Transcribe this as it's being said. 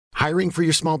Hiring for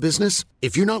your small business?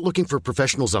 If you're not looking for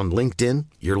professionals on LinkedIn,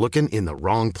 you're looking in the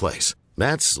wrong place.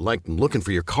 That's like looking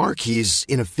for your car keys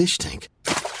in a fish tank.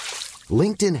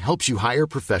 LinkedIn helps you hire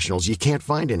professionals you can't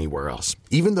find anywhere else,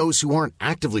 even those who aren't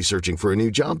actively searching for a new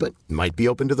job but might be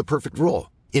open to the perfect role.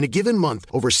 In a given month,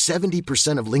 over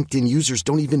 70% of LinkedIn users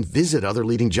don't even visit other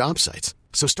leading job sites.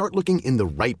 So start looking in the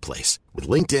right place. With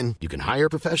LinkedIn, you can hire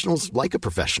professionals like a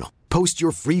professional. Post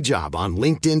your free job on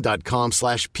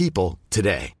linkedin.com/people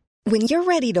today. When you're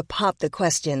ready to pop the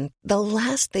question, the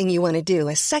last thing you want to do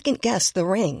is second-guess the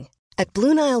ring. At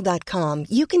BlueNile.com,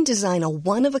 you can design a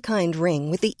one-of-a-kind ring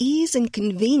with the ease and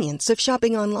convenience of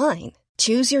shopping online.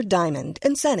 Choose your diamond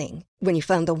and setting. When you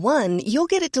find the one, you'll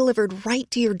get it delivered right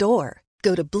to your door.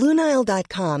 Go to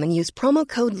BlueNile.com and use promo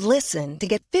code LISTEN to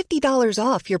get $50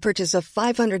 off your purchase of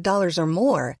 $500 or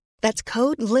more. That's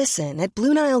code LISTEN at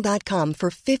BlueNile.com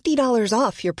for $50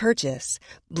 off your purchase.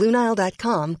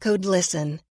 BlueNile.com, code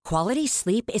LISTEN. Quality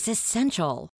sleep is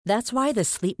essential. That's why the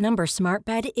Sleep Number Smart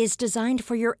Bed is designed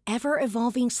for your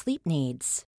ever-evolving sleep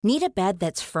needs. Need a bed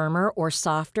that's firmer or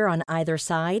softer on either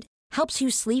side? Helps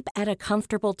you sleep at a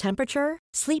comfortable temperature?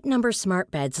 Sleep Number Smart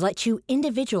Beds let you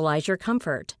individualize your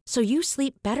comfort, so you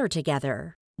sleep better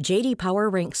together. J.D.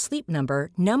 Power ranks Sleep Number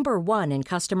number 1 in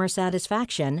customer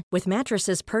satisfaction with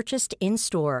mattresses purchased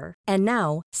in-store. And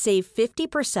now, save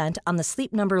 50% on the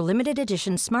Sleep Number Limited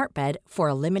Edition Smart Bed for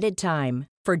a limited time.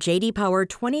 For J.D. Power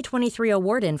 2023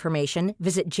 award information,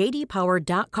 visit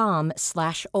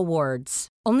jdpower.com/awards.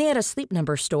 Only at a Sleep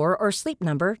Number store or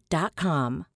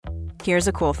sleepnumber.com. Here's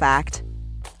a cool fact.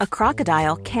 A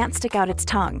crocodile can't stick out its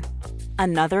tongue.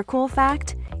 Another cool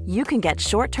fact, you can get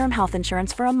short-term health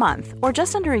insurance for a month or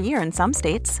just under a year in some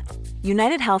states.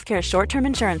 United Healthcare short-term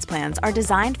insurance plans are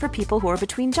designed for people who are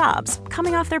between jobs,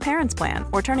 coming off their parents' plan,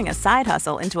 or turning a side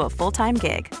hustle into a full-time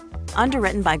gig.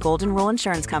 Underwritten by Golden Rule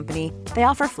Insurance Company, they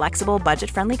offer flexible,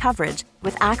 budget-friendly coverage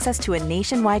with access to a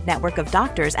nationwide network of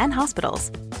doctors and hospitals.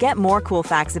 Get more cool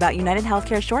facts about United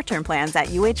Healthcare short-term plans at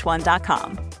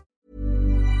uh1.com.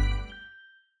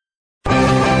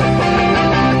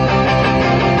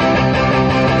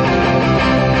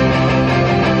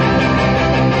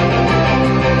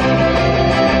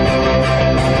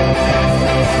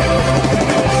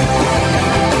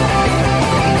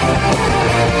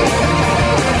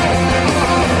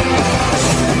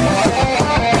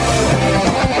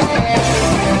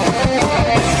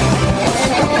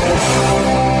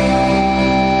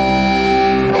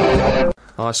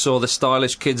 I saw the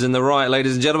stylish kids in the right,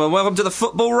 ladies and gentlemen. Welcome to the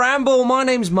Football Ramble. My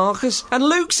name's Marcus, and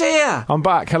Luke's here. I'm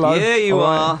back. Hello. Yeah, you All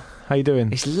are. right. How you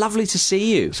doing? It's lovely to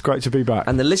see you. It's great to be back.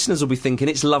 And the listeners will be thinking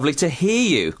it's lovely to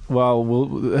hear you. Well,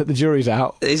 the jury's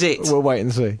out. Is it? We'll wait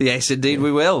and see. Yes, indeed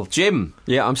we will. Jim.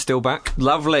 Yeah, I'm still back.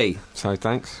 Lovely. So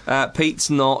thanks. Pete's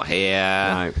not here.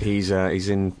 No, he's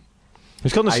in.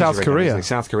 He's gone to Asia South again, Korea. isn't he?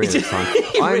 South Korea this time.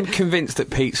 I'm convinced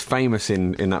that Pete's famous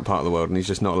in that part of the world, and he's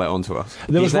just not let on to us.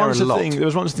 There was He's there once a a lot. thing. There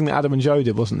was once a thing that Adam and Joe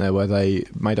did, wasn't there, where they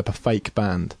made up a fake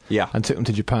band, Yeah. and took them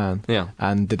to Japan, Yeah.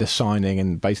 and did a signing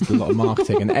and basically a lot of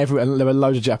marketing, and and there were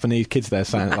loads of Japanese kids there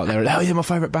saying like they were, oh yeah, my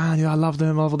favourite band, yeah, I love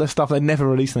them, I love all their stuff. They never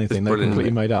released anything. They brilliant, completely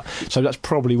isn't made up. So that's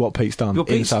probably what Pete's done Well,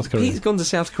 in South Korea. Pete's gone to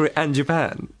South Korea and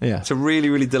Japan. Yeah. It's a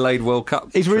really, really delayed World Cup.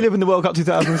 He's reliving the World Cup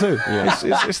 2002.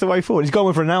 It's the way forward. He's gone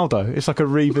with Ronaldo. It's like a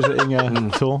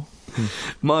revisiting tour.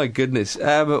 My goodness.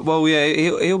 Well, yeah,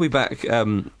 he'll be back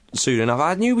soon enough.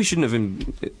 I knew we shouldn't have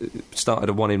started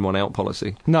a one-in, one-out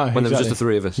policy. No, when there was exactly. just the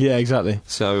three of us. Yeah, exactly.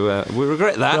 So we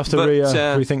regret that. You have to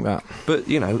rethink that. But,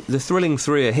 you know, the thrilling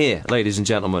three are here, ladies and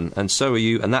gentlemen, and so are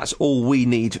you, and that's all we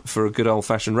need for a good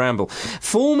old-fashioned ramble.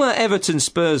 Former Everton,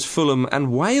 Spurs, Fulham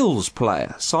and Wales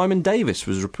player Simon Davis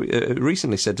was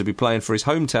recently said to be playing for his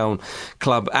hometown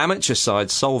club amateur side,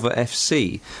 Solva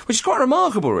FC, which is quite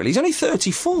remarkable, really. He's only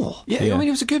 34. Yeah, I mean, he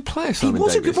was a good player, Simon He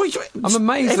was Davis. a good boy. I'm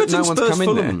amazed Everton, that no one's Spurs, come in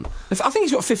Fulham. there. I think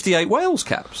he's got 58 Wales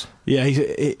caps. Yeah,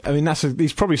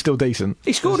 he's probably still decent.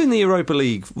 He scored in the Europa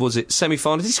League, was it,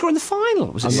 semi-final? Did he score in the final?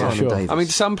 Was it I'm not Simon sure. Davis? I mean,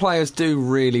 some players do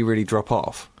really, really drop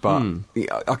off, but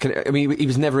I mean, he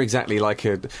was never exactly like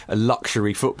a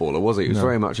luxury footballer, was he? He was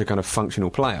very much a kind of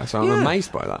functional player, so I'm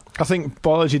amazed by that. I think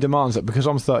biology demands that because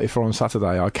I'm 34 on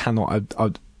Saturday, I cannot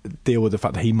I'd deal with the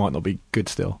fact that he might not be good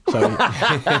still. So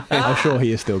I'm sure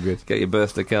he is still good. Get your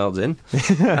birthday cards in.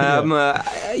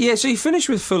 So he finished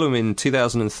with Fulham in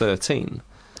 2013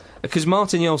 because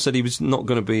Martin Jol said he was not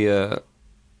going to be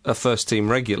a first-team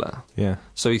regular. Yeah.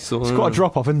 So he thought... It's quite a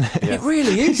drop-off, isn't it? It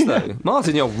really is, though.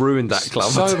 Martin Yole ruined that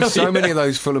club. So many of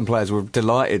those Fulham players were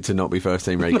delighted to not be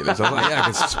first-team regulars. I was like, I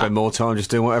can spend more time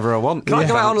just doing whatever I want. Can I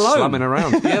go out on loan? Slumming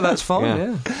around. Yeah, that's fine,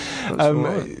 yeah. That's all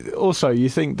right. Also, you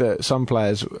think that some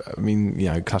players, I mean,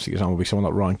 classic example would be someone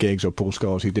like Ryan Giggs or Paul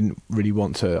Scholes who didn't really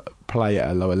want to play at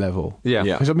a lower level. Yeah.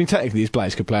 Because, I mean, technically these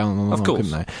players could play on, Of course.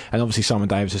 couldn't they? And obviously Simon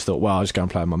Davis has thought, well, I'll just go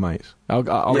and play with my mates.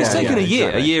 It's taken a year.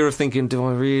 exactly. A year of thinking, do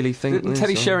I really think Didn't this?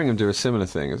 Teddy Or- Sheringham do a similar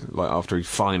thing, like after he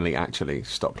finally actually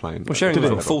stopped playing? Well, Sheringham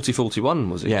Did was he? 40-41,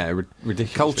 was he? Yeah,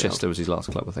 ridiculous. Colchester was his last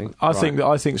club, I think.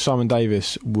 I think Simon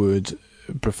Davis would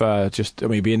prefer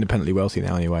he'd be independently wealthy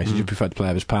now anyway, so he'd prefer to play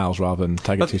with his pals rather than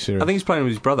take it too serious. I think he's playing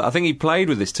with his brother. I think he played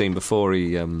with this team before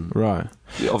he Right.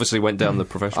 obviously went down the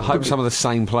professional. I hope some of the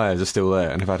same players are still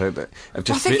there and have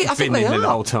just I think been they in are. the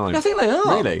whole time. I think they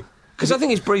are. Really? Because I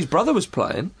think his brother was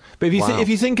playing. But if you, Wow. if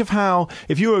you think of how,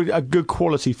 if you're a good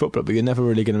quality footballer, but you're never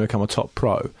really going to become a top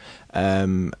pro,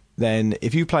 then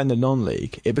if you play in the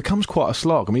non-league, it becomes quite a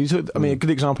slog. I mean, a good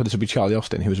example of this would be Charlie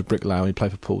Austin, who was a bricklayer and he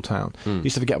played for Poole Town. He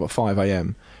used to have to get up at 5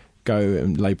 a.m, go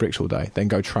and lay bricks all day, then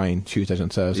go train Tuesdays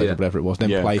and Thursdays Yeah. or whatever it was,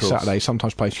 then Yeah, play of course. Saturdays,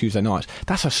 sometimes play Tuesday nights.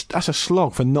 That's a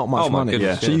slog for not much Oh, my money.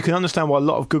 goodness, So yeah. you can understand why a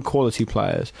lot of good quality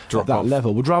players Drop at that off.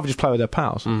 level would rather just play with their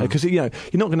pals, because you're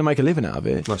not going to make a living out of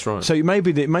it. That's right. So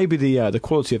maybe the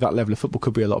quality of that level of football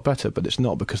could be a lot better, but it's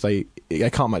not because they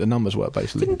can't make the numbers work,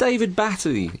 basically. Didn't David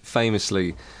Batty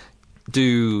famously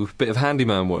do a bit of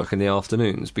handyman work in the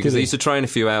afternoons? Because Did they he? used to train a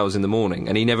few hours in the morning,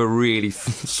 and he never really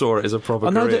saw it as a proper I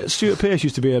know career. that Stuart Pearce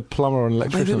used to be a plumber or an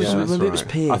electrician. Maybe it was- or That's something. it was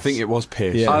right. Pierce. I think it was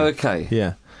Pierce. Yeah. Oh, okay.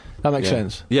 Yeah, that makes Yeah.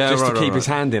 sense. Yeah, Just right, to keep right, his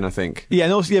right. hand in, I think. Yeah,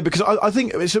 and also, because I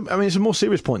think it's a more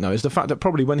serious point though, is the fact that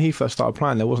probably when he first started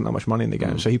playing, there wasn't that much money in the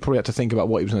game, so he probably had to think about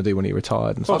what he was going to do when he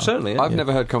retired. And Well, stuff. certainly. Yeah. I've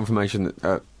never heard confirmation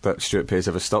that Stuart Pearce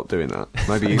ever stopped doing that.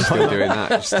 Maybe he's still doing that.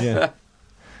 Just- Yeah.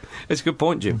 It's a good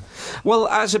point, Jim. Well,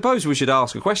 I suppose we should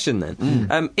ask a question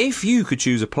then. If you could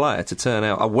choose a player to turn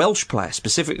out, a Welsh player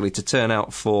specifically, to turn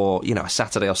out for, a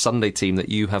Saturday or Sunday team that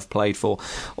you have played for,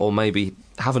 or maybe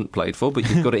haven't played for, but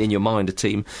you've got it in your mind, a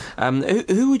team,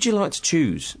 who would you like to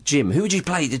choose? Jim, who would you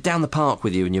play down the park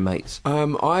with you and your mates?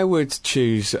 I would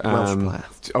choose. Welsh player.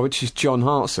 I would choose John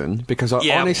Hartson because I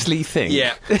Yeah. honestly think.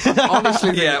 Yeah. honestly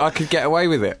think Yeah. I could get away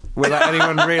with it without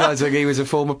anyone realising he was a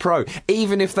former pro.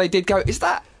 Even if they did go, is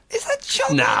that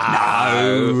John?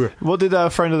 No. What did a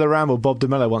friend of the Ramble, Bob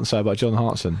DeMello, once say about John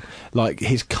Hartson? Like,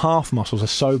 his calf muscles are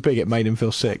so big it made him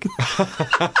feel sick.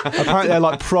 Apparently they're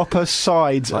like proper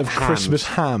sides Like of hams. Christmas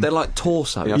ham. They're like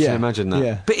torsos. Yeah, I can imagine that.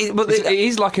 Yeah. But It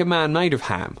is like a man made of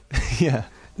ham. Yeah.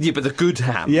 Yeah, but the good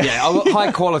ham. Yeah.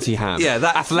 High quality ham. Yeah,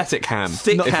 that athletic ham.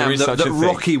 Thick if there ham is that, such that a thing.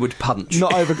 Rocky would punch.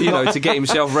 Not over- to get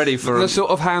himself ready for The sort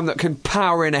of ham that can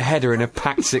power in a header in a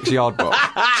packed 6-yard box.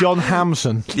 John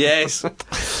Hamson. Yes.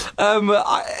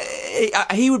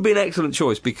 He would be an excellent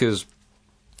choice because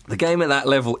the game at that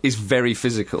level is very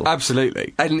physical.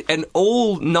 Absolutely. And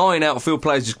all 9 outfield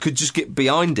players could just get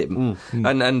behind him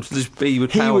and just he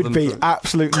would He power would them be through.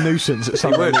 absolute nuisance at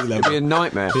some It'd level. be a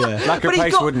nightmare. Yeah. Lack of But he's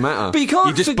pace got- wouldn't matter. but you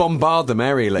can't just bombard them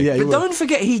aerially. Yeah, he But would. don't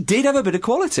forget, he did have a bit of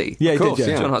quality. Yeah, he Of course, did,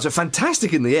 yeah. yeah. John Hart, so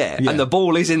fantastic in the air, Yeah. and the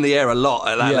ball is in the air a lot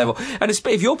at that Yeah. level. And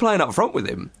if you're playing up front with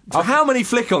him, how many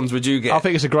flick-ons would you get? I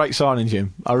think it's a great signing,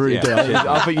 Jim. I really do.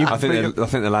 I think I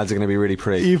think the lads are going to be really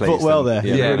pleased. You've put well there.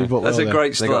 Yeah. You've really put that's well a there.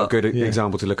 great They got a start. good Yeah.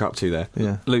 example to look up to there.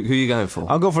 Yeah. Luke, who are you going for?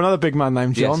 I'll go for another big man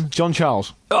named John. Yes. John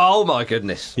Charles. Oh my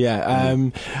goodness! Yeah,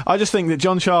 I just think that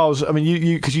John Charles. I mean,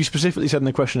 you because you specifically said in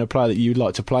the question a player that you'd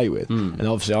like to play with, and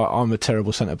obviously I'm a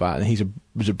terrible centre back, and he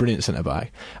was a brilliant centre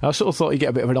back. And I sort of thought he'd get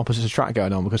a bit of an opposite attract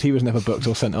going on because he was never booked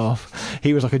or sent off.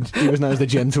 He was known as the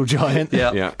gentle giant,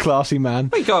 Yeah. Yeah. classy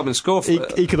man. He can't even score.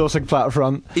 He could also play up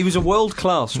front. He was a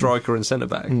world-class striker and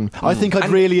centre-back. I think I'd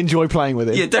really enjoy playing with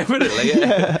him. Yeah, definitely.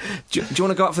 Yeah. Do you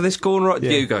want to go up for this corner?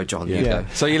 Yeah. You go, John. You Yeah. go.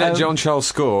 So you let John Charles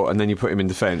score, and then you put him in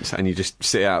defence, and you just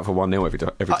sit out for 1-0 every time.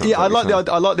 Yeah, I like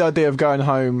the idea of going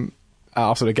home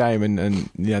after the game and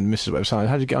the missus was saying,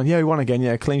 how'd you get on? Yeah, we won again.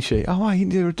 Yeah, clean sheet. Oh, wow,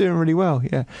 you're doing really well.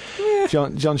 Yeah.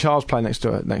 John Charles playing next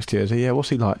year. So, yeah, what's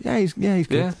he like? Yeah, he's good.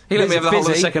 Yeah. He let me have the whole of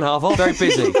the busy. second half off. Very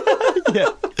busy. Yeah.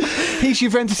 He's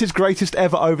Juventus' greatest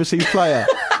ever overseas player.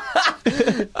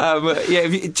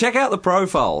 If you check out the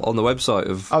profile on the website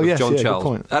of yes, John yeah, good Charles.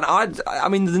 point. And I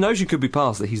mean, the notion could be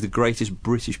passed that he's the greatest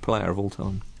British player of all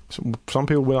time. Some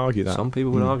people will argue that. Some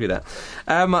people would argue that.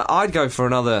 I'd go for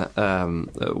another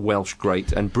Welsh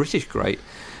great and British great,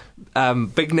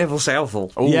 Big Neville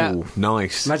Southall. Oh, Yeah.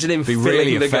 nice. Imagine him be filling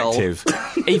really the goal. effective.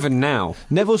 Even now.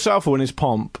 Neville Southall in his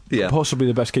pomp, Yeah. possibly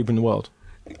the best keeper in the world.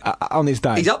 on his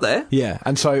day. He's up there. Yeah,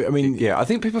 and so, I mean... Yeah, I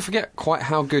think people forget quite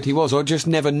how good he was, or just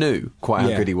never knew quite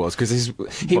how good he was, because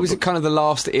he was kind of the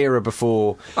last era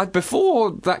before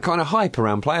that kind of hype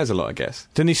around players a lot, I guess.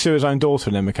 Didn't he sue his own daughter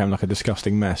and then became like a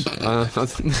disgusting mess? I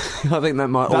think that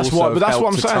might That's also why, but that's help what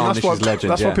I'm to saying. tarnish his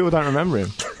legend, That's why people don't remember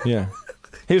him. Yeah.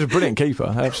 He was a brilliant keeper,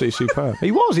 absolutely superb.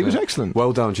 He was excellent.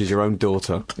 Well done, she's your own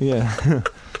daughter. Yeah.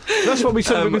 That's what we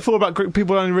said before about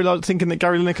people only thinking that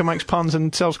Gary Lineker makes puns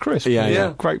and sells crisps.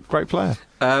 Yeah. Great player.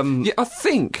 Yeah, I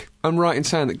think I'm right in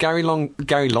saying that Gary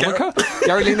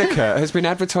Lineker has been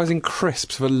advertising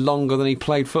crisps for longer than he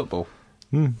played football.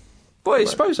 Well, I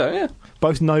suppose so, yeah.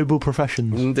 Both noble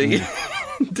professions. Indeed.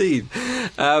 Indeed.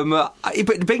 But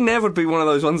Big Nev would be one of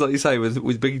those ones, like you say,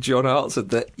 with Big John Hartson,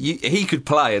 that he could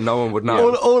play and no one would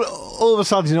know. All of a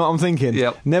sudden, you know what I'm thinking?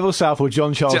 Yep. Neville Southall,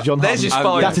 John Charles, John There's Hartson. your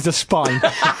spine. That is a spine.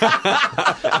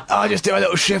 I just do a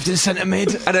little shift in centre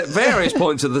mid. And at various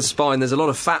points of the spine, there's a lot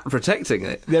of fat protecting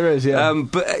it. There is, yeah.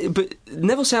 But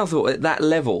Neville Southall at that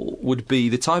level would be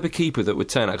the type of keeper that would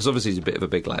turn out, because obviously he's a bit of a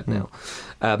big lad now.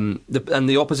 And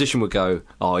the opposition would go,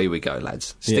 oh, here we go,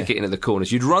 lads. Stick it into the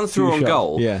corners. You'd run through on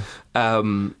goal. Yeah.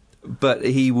 But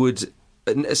he would...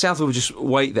 Southall would just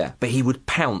wait there, but he would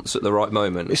pounce at the right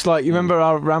moment. It's like, you remember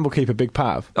our Ramble keeper, Big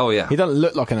Pav? Oh, yeah. He doesn't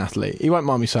look like an athlete. He won't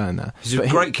mind me saying that. He's a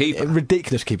great keeper. A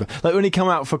ridiculous keeper. Like, when he come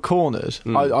out for corners,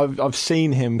 I've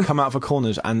seen him come out for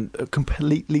corners and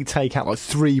completely take out, like,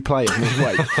 3 players in his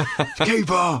weight.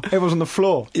 Keeper! Everyone's on the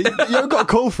floor. You haven't got a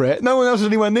call for it. No one else is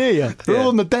anywhere near you. They're all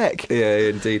on the deck. Yeah,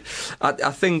 indeed.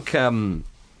 I think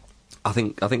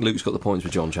Luke's got the points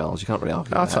with John Charles. You can't really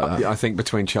argue that. Yeah, I think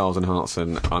between Charles and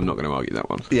Hartson, I'm not going to argue that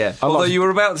one. Yeah, although you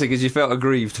were about to, because you felt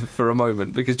aggrieved for a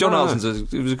moment, because John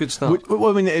Hartson's it was a good start.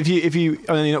 Well, I mean, if you,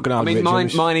 I mean, you're not going to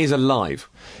argue. Mine is alive.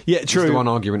 Yeah, true. That's the one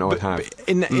argument I would have.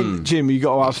 Jim, you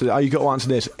got to answer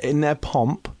this. In their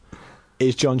pomp,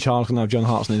 is John Charles going to have John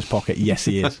Hartson in his pocket? Yes,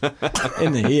 he is.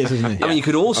 Isn't he? He is, isn't he? I mean, you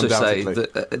could also say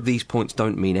that these points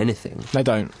don't mean anything. They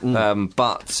don't.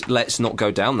 But let's not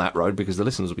go down that road, because the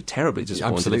listeners will be terribly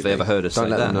disappointed if they ever heard us say that.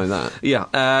 Don't let them know that.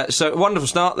 Yeah. So, wonderful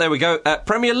start. There we go.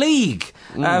 Premier League.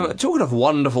 Talking of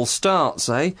wonderful starts,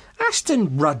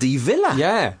 Aston Ruddy Villa.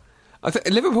 Yeah. I think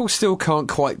Liverpool still can't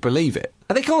quite believe it.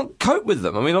 And they can't cope with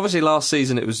them. I mean, obviously last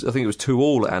season I think it was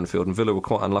 2-2 at Anfield, and Villa were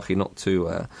quite unlucky not to get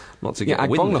a win there.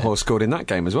 Agbonlahor scored in that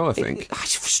game as well, I think.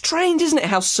 It's strange, isn't it,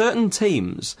 how certain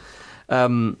teams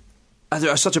are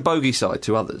such a bogey side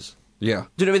to others. Yeah.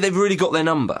 Do you know what I mean? They've really got their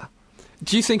number.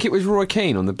 Do you think it was Roy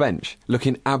Keane on the bench,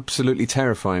 looking absolutely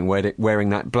terrifying, wearing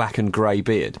that black and grey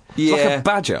beard? Yeah. It's like a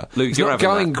badger. Luke, it's you're not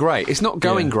having going that. grey. It's not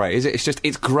going grey, is it? It's just,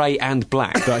 it's grey and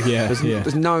black.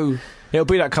 There's no... It'll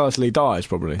be that colour till he dies,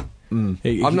 probably.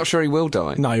 I'm not sure he will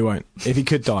die. No, he won't. If he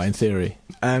could die, in theory.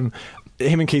 Him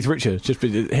and Keith Richards, just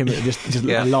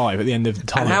alive at the end of the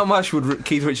time. And how much would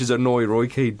Keith Richards annoy Roy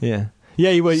Keane? Yeah.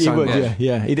 Yeah, he would. So much.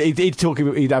 Yeah. He'd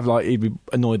be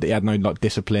annoyed that he had no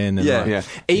discipline. And,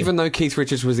 Even though Keith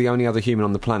Richards was the only other human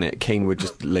on the planet, Keane would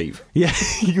just leave. Yeah,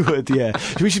 he would. Yeah,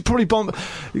 we should probably bomb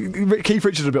Keith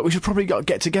Richards a bit. We should probably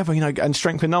get together, and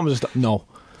strengthen numbers and stuff. No,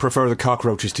 prefer the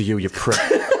cockroaches to you prick.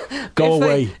 Go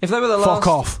away. If they were the fuck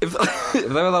off. If they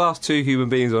were the last 2 human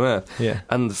beings on Earth,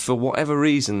 and for whatever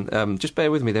reason, just bear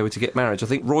with me, they were to get married, I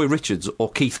think Roy Richards or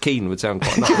Keith Keane would sound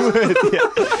quite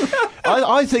nice.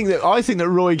 I think that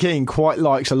Roy Keane quite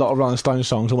likes a lot of Rolling Stones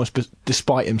songs, almost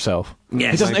despite himself.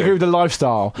 Yes, he doesn't agree with the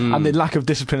lifestyle and the lack of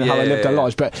discipline in how they live their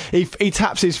lives, but he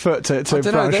taps his foot to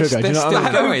brown sugar.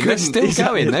 They're still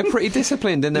going. They're pretty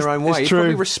disciplined in their own way. He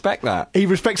probably respect that. He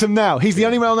respects them now. He's the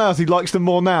only man on earth who likes them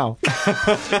more now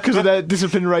because of their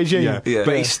discipline regime.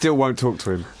 But he still won't talk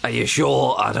to him. Are you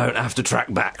sure I don't have to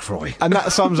track back, Roy? And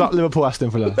that sums up Liverpool Aston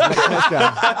Villa. Let's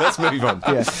go. Let's move on.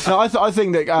 Yeah. No,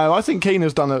 I think Keane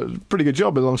has done a pretty good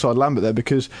job alongside Lambert there,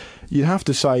 because you'd have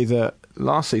to say that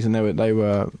last season they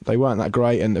weren't that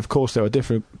great, and of course there were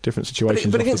different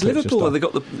situations. But against Liverpool, they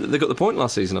got the point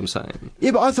last season. I'm saying.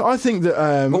 Yeah, but I think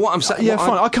that. But what I'm saying,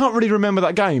 fine. I can't really remember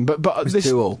that game, but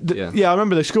this 2-2. I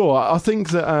remember the score. I think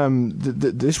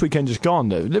that this weekend just gone,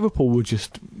 that Liverpool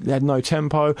they had no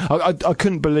tempo. I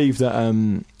couldn't believe that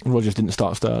Rodgers didn't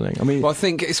start Sterling. I mean, I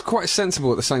think it's quite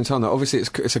sensible at the same time. Though obviously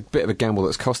it's a bit of a gamble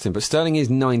that's cost him, but Sterling is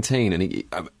 19 and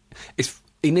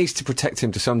he needs to protect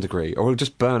him to some degree, or he'll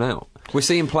just burn out. We're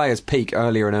seeing players peak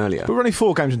earlier and earlier. But we're only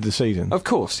 4 games into the season. Of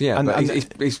course, yeah. But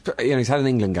he's had an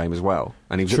England game as well,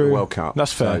 and he was at the World Cup.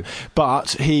 That's fair.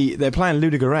 But they're playing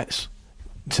Ludogorets.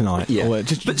 tonight. Yeah. Or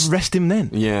just rest him then.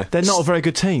 Yeah. They're not a very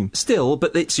good team. Still,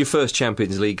 but it's your first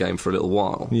Champions League game for a little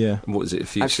while. Yeah. What is it, a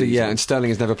few Actually, seasons? yeah, and Sterling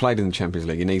has never played in the Champions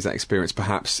League. He needs that experience,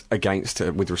 perhaps, against,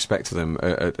 with respect to them,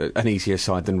 an easier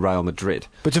side than Real Madrid.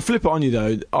 But to flip it on you,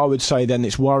 though, I would say then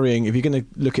it's worrying, if you're going to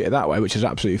look at it that way, which is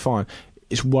absolutely fine,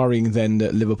 it's worrying then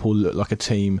that Liverpool look like a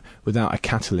team without a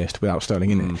catalyst, without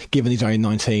Sterling in it, given he's only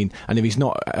 19, and if he's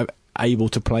not able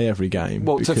to play every game.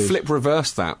 Well, to flip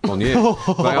reverse that on you,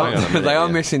 they are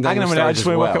missing Daniel Hang on a minute, I just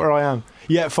want to work out where I am.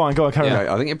 Yeah, fine, go on, carry on.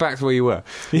 I think you're back to where you were.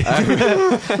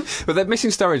 But they're missing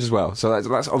Sturridge as well, so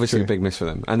that's obviously a big miss for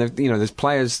them. And there's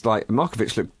players like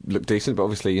Markovic look decent, but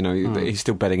obviously he's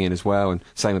still bedding in as well, and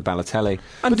same with Balotelli.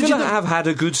 And Villa have had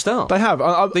a good start. They have.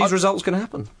 These results can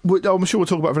happen. I'm sure we'll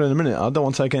talk about Villa in a minute. I don't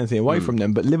want to take anything away from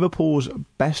them, but Liverpool's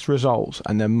best results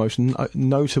and their most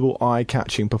notable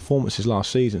eye-catching performances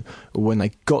last season were when they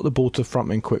got the ball to the front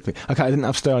men quickly. Okay, they didn't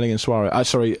have Sterling, Suarez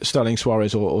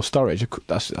or Sturridge.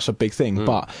 That's a big thing.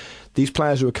 But these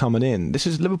players who are coming in, this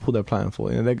is Liverpool they're playing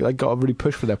for. They got to really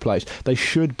push for their place. They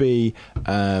should be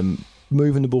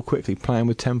moving the ball quickly, playing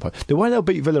with tempo. The way they'll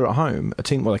beat Villa at home, a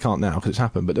team, well, they can't now because it's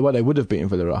happened, but the way they would have beaten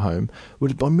Villa at home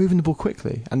would by moving the ball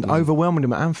quickly and overwhelming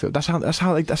them at Anfield. That's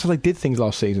how they did things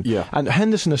last season. Yeah. And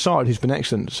Henderson aside, who's been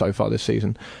excellent so far this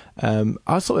season,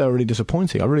 I thought they were really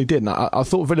disappointing. I really did. And I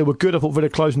thought Villa were good. I thought Villa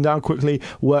closed them down quickly,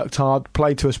 worked hard,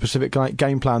 played to a specific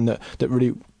game plan that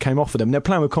really came off for them. They're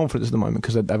playing with confidence at the moment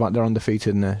because they're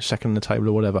undefeated and they're second on the table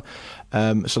or whatever.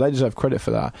 So they deserve credit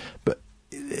for that. But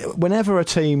whenever a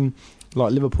team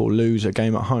like Liverpool lose a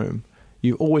game at home,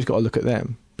 you've always got to look at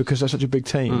them because they're such a big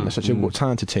team, they're such a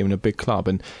talented team and a big club,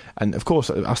 and of course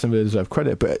Aston Villa deserve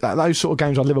credit, but those sort of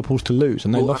games are Liverpool's to lose,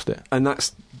 and they lost it. And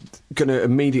that's going to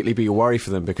immediately be a worry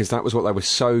for them because that was what they were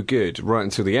so good right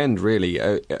until the end, really,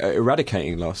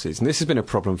 eradicating last season. This has been a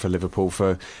problem for Liverpool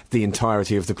for the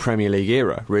entirety of the Premier League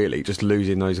era, really, just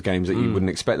losing those games that you wouldn't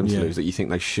expect them to lose, that you think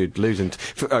they should lose and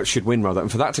should win, rather.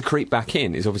 And for that to creep back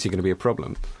in is obviously going to be a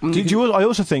problem. I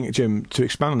also think, Jim, to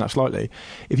expand on that slightly,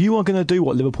 if you are going to do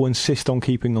what Liverpool insist on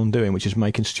keeping on doing, which is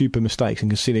making stupid mistakes and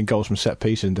conceding goals from set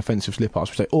pieces and defensive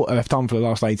slip-ups, which they have done for the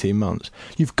last 18 months,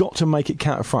 you've got to make it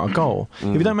count in front of goal.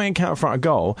 If you don't make it count in front of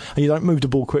goal and you don't move the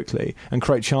ball quickly and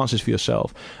create chances for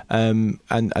yourself and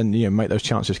make those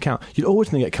chances count, you're always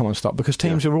going to get come unstuck because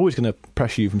teams are always going to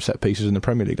pressure you from set pieces in the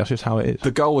Premier League. That's just how it is.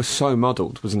 The goal was so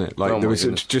muddled, wasn't it? Like there was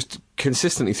just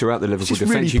consistently throughout the Liverpool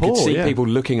defence, really you could see poor, people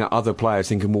looking at other players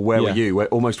thinking, well, where were you? Where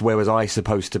was I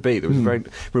supposed to be? There was a very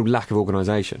real lack of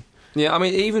organisation. Yeah, I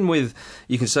mean, even with,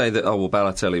 you can say that,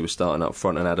 Balotelli was starting up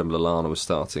front and Adam Lallana was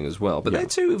starting as well, but they're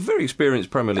two very experienced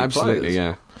Premier League players. Absolutely,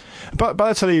 yeah. But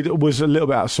Balotelli was a little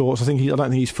bit out of sorts. I don't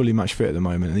think he's fully match fit at the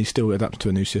moment, and he's still adapted to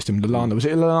a new system. Lallana, was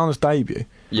it Lallana's debut?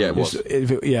 Yeah, it was.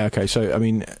 Yeah, okay. So I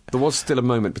mean, there was still a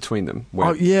moment between them.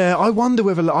 I wonder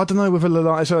whether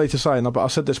Lallana. It's early to say, but I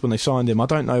said this when they signed him. I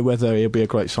don't know whether he'll be a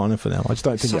great signing for them. I just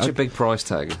don't think such a big price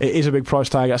tag. It is a big price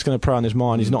tag. That's going to prey on his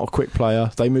mind. He's not a quick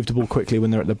player. They move the ball quickly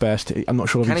when they're at the best. I'm not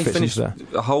sure if he fits into there.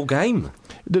 A whole game.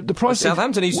 The price.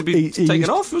 Southampton used to be taken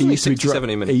off. Wasn't he? 60,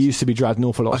 70 minutes. He used to be dragged an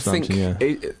awful lot. I think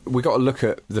we got to look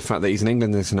at the fact that he's an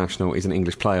England international. He's an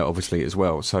English player, obviously, as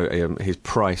well. So his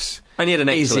price and he had an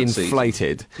is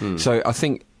inflated. So I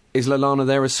think, is Lallana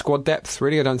there as squad depth?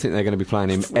 Really, I don't think they're going to be playing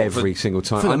him every single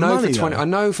time. I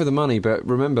know for the money, but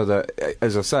remember that,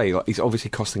 as I say, he's obviously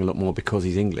costing a lot more because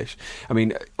he's English. I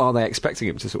mean, are they expecting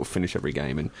him to sort of finish every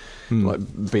game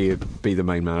and be the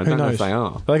main man? I don't know if they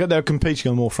are. They're competing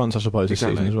on more fronts, I suppose, this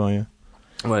season as well. Yeah.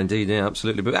 Well, indeed, yeah,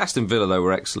 absolutely. But Aston Villa, though,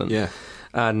 were excellent. Yeah,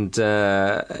 and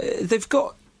they've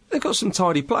got some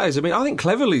tidy players. I mean, I think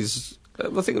Cleverley's.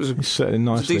 I think it was a decent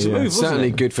move, wasn't certainly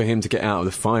it? good for him to get out of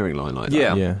the firing line like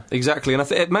that. Yeah, exactly. And I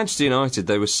think at Manchester United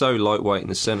they were so lightweight in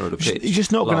the centre of the pitch. He's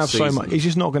just not going to have so much. He's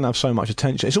just not going to have so much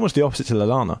attention. It's almost the opposite to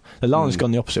Lallana. Lallana's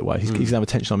gone the opposite way. He's going to have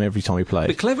attention on him every time he plays.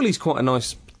 But Cleverley's quite a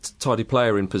nice, tidy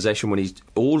player in possession when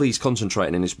he's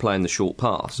concentrating in is playing the short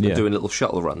pass and doing little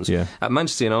shuttle runs. Yeah. At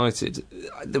Manchester United,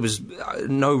 there was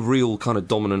no real kind of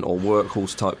dominant or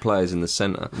workhorse type players in the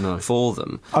centre for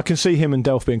them. I can see him and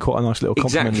Delph being quite a nice little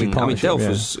complementary partnership. I mean, Delph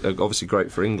was obviously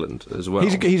great for England as well.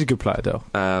 He's a good player,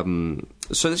 Delph.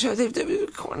 So they're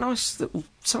quite a nice little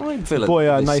side,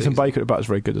 Villa. Nathan Baker at the back is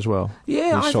very good as well.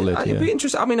 Yeah, he's solid. It'd be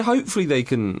interesting. I mean, hopefully they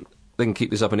can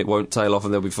keep this up and it won't tail off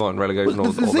and they'll be fighting relegation.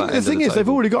 The thing is, they've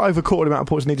already got over a quarter of the amount of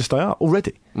points they need to stay up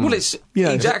already. Well, it's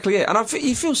exactly it. And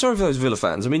you feel sorry for those Villa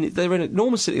fans. I mean, they're in an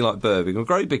enormous city like Birmingham, a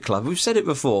great big club. We've said it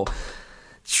before.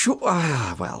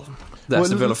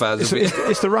 The Villa fans.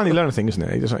 It's the Randy Lerner thing, isn't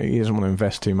it? He doesn't want to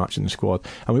invest too much in the squad.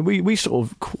 I mean, we sort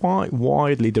of quite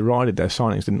widely derided their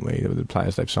signings, didn't we? The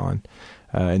players they've signed.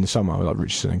 in the summer, like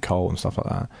Richardson and Cole and stuff like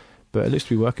that. But it looks to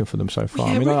be working for them so far.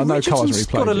 Yeah, I mean, I know Cole hasn't really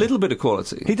played. Got a little bit of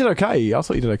quality. He did okay. I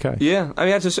thought he did okay. Yeah, I mean,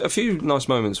 he had a few nice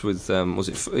moments with was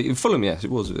it Fulham? Yes,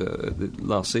 it was the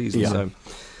last season. Yeah. So.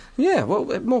 Yeah, well,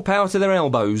 more power to their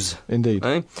elbows. Indeed.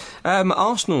 Eh?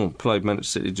 Arsenal played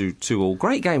Manchester City 2-2.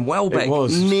 Great game. Welbeck, It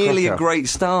was. nearly Cracker. a great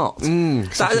start.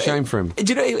 Such a shame for him.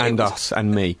 Do you know, And us,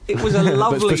 and me. It was a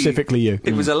lovely... But specifically you.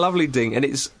 It was a lovely ding,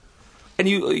 and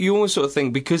you almost sort of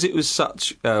think, because it was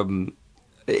such...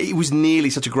 it was nearly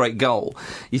such a great goal.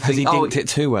 You Has think, he dinked it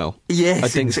too well?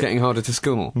 Yes. A dink's getting harder to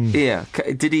score. Yeah.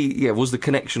 Did he... Yeah, was the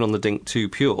connection on the dink too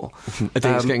pure? A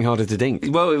dink's getting harder to dink.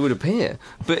 Well, it would appear.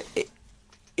 But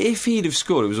if he'd have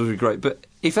scored, it was always great. But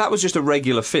if that was just a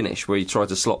regular finish where he tried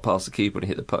to slot past the keeper and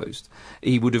hit the post,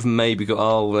 he would have maybe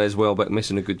got, there's Welbeck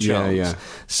missing a good chance. Yeah.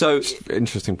 So,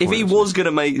 Interesting if point, he actually. was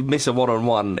going to miss a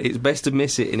one-on-one, it's best to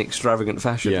miss it in extravagant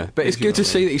fashion. Yeah, but it's good to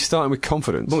see that he's starting with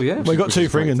confidence. Well, yeah. Well, he got two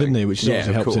for England, didn't he? Which has obviously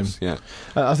of helped course, him.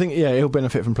 Yeah. I think, he'll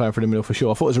benefit from playing for the middle for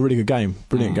sure. I thought it was a really good game,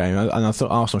 brilliant game, and I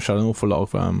thought Arsenal showed an awful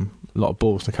lot of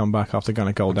balls to come back after going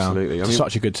a goal Absolutely. down. I mean,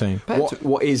 Such a good team.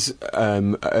 What is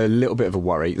a little bit of a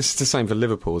worry, this is the same for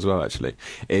Liverpool as well, actually,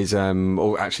 is,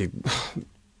 or actually,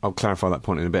 I'll clarify that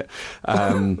point in a bit.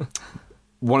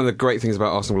 One of the great things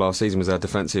about Arsenal last season was our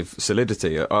defensive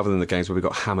solidity, other than the games where we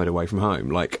got hammered away from home.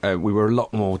 We were a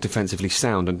lot more defensively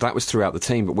sound, and that was throughout the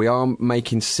team, but we are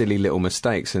making silly little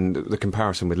mistakes, and the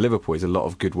comparison with Liverpool is a lot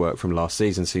of good work from last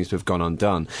season seems to have gone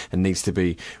undone and needs to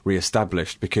be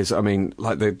re-established, because, I mean,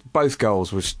 both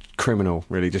goals was criminal,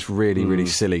 really, just really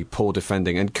silly, poor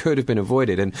defending, and could have been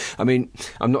avoided. And, I mean,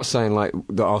 I'm not saying,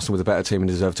 that Arsenal was a better team and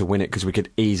deserved to win it, because we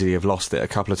could easily have lost it a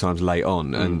couple of times late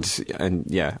on,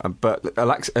 but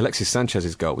Alexis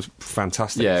Sanchez's goal was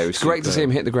fantastic. Yeah, it's great to see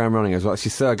him hit the ground running as well. It's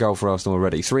his third goal for Arsenal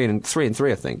already. 3 and 3,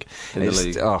 I think. In the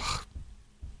league.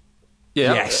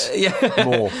 Yeah. Yes. Yeah.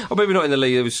 More. Or maybe not in the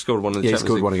league. He scored one in the Yeah, he Champions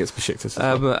scored League. one against Besiktas.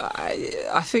 As well.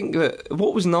 I think that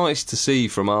what was nice to see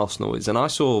from Arsenal is, and I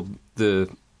saw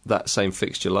that same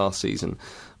fixture last season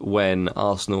when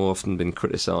Arsenal often been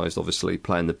criticised, obviously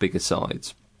playing the bigger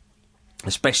sides,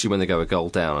 especially when they go a goal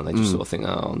down and they just sort of think,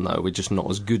 oh no, we're just not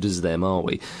as good as them, are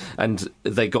we? And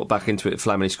they got back into it,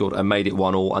 Flamini scored and made it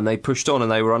 1-1, and they pushed on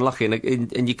and they were unlucky,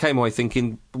 and you came away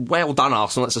thinking, well done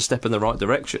Arsenal, that's a step in the right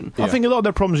direction. I think a lot of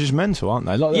their problems is mental, aren't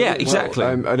they? Yeah, exactly.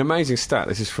 An amazing stat,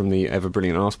 this is from the ever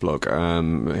brilliant Arse blog,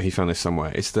 he found this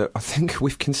somewhere, is that I think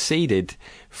we've conceded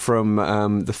from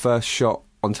the first shot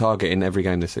on target in every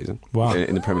game this season. Wow.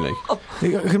 In the Premier League.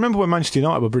 I can remember when Manchester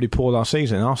United were really poor last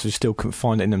season, and Arsenal still couldn't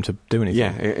find it in them to do anything.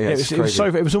 Yeah,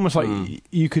 it was almost like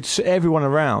you could see everyone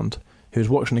around who was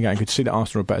watching the game could see that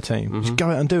Arsenal are a better team. Just go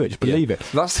out and do it, just believe it.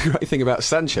 That's the great thing about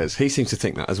Sanchez. He seems to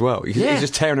think that as well. He's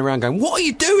just tearing around going, what are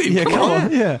you doing? Yeah, come on.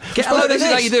 Yeah. Get a load of This is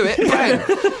how this. you do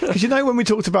it. Because when we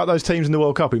talked about those teams in the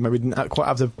World Cup, we maybe didn't quite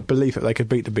have the belief that they could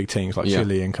beat the big teams like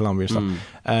Chile and Colombia and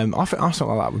stuff. I think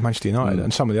Arsenal like that with Manchester United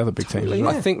and some of the other big teams. As well.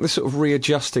 I think they're sort of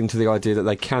readjusting to the idea that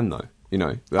they can, though.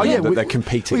 That they're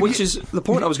competing. Which is the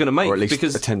point I was going to make, Or at least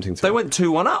because attempting to. they went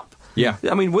 2-1 up. Yeah.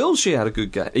 I mean, Wilshere had a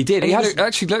good game. He did. And He had was-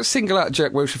 actually, let's single out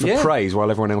Jack Wilshere for praise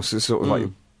while everyone else is sort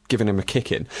of giving him a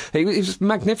kick in. He was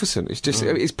magnificent. It's just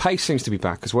his pace seems to be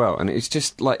back as well, and it's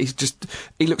just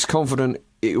he looks confident.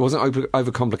 It wasn't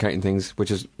overcomplicating things,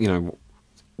 which is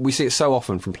we see it so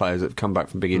often from players that have come back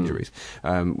from big injuries,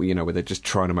 where they're just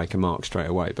trying to make a mark straight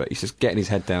away. But he's just getting his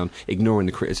head down, ignoring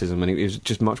the criticism, and he was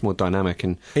just much more dynamic.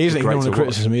 And he isn't great ignoring to the watch.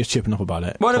 criticism, he is chipping up about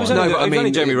it. Well, it was No, only, but I it was only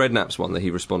mean, Jamie Redknapp's one that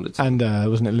he responded to. And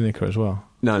wasn't it Lineker as well?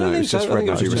 No, I it think was just so. I think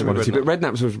it Redknapp was he Jamie responded to. But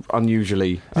Redknapp. Redknapp's was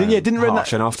unusually Didn't Redknapp-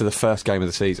 harsh, and after the first game of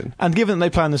the season. And given that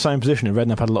they play in the same position, and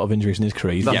Redknapp had a lot of injuries in his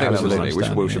career, Yeah, absolutely, which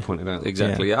understand, Wilshere pointed out.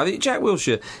 Exactly. Yeah. I think Jack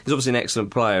Wilshere is obviously an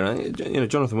excellent player.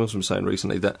 Jonathan Wilson was saying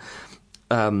recently that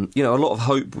a lot of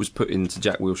hope was put into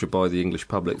Jack Wilshere by the English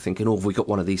public, thinking, have we got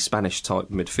one of these Spanish-type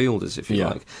midfielders, if you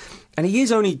like. And he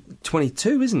is only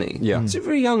 22, isn't he? Yeah. He's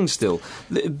very young still.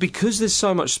 Because there's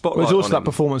so much spotlight Well, there's also on that him.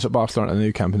 performance at Barcelona at the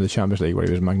Nou Camp in the Champions League where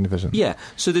he was magnificent. Yeah,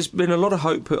 so there's been a lot of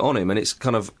hope put on him, and it's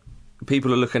kind of...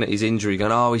 People are looking at his injury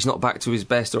going, he's not back to his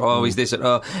best, or he's this,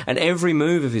 and every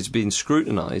move of his been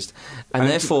scrutinised, and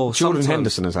therefore Jordan sometimes-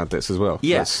 Henderson has had this as well.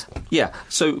 Yes, yeah.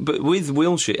 So, but with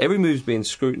Wilshere, every move's being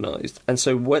scrutinised, and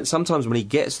so sometimes when he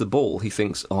gets the ball, he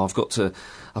thinks, I've got to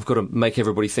I've got to make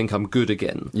everybody think I'm good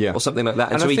again, Yeah. or something like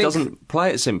that. And And so I he think- doesn't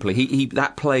play it simply. He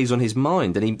that plays on his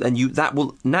mind, that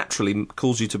will naturally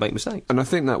cause you to make mistakes. And I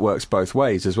think that works both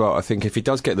ways as well. I think if he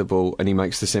does get the ball and he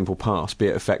makes the simple pass, be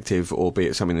it effective or be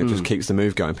it something that just keeps the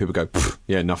move going, people go,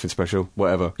 yeah, nothing special,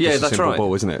 whatever. Yeah, just a that's simple right.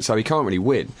 ball, isn't it? So he can't really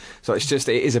win. So it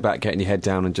is about getting your head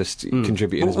down and just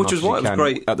contributing as Which much is as why you it was can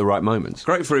great. at the right moments.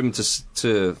 Great for him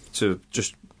to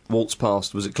just waltz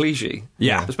past. Was it Clichy?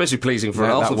 Yeah. Especially pleasing for Yeah, an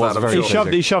that Arsenal was fan. I'm very sure.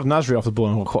 He shoved Nasri off the ball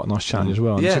and got quite a nice challenge as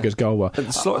well, and Yeah. took his goal well.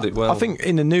 And slotted it well. I think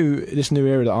in this new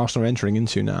era that Arsenal are entering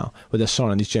into now, where they're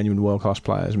signing these genuine world class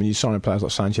players. I mean, you sign players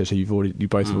like Sanchez, who you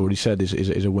both have already said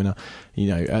is a winner. You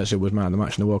know, Özil was man of the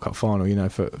match in the World Cup final. You know,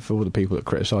 for all the people that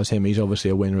criticise him, he's obviously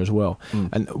a winner as well.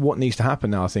 And what needs to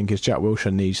happen now, I think, is Jack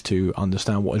Wilshere needs to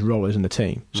understand what his role is in the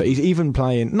team. So he's even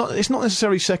playing. It's not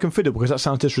necessarily second fiddle because that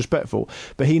sounds disrespectful,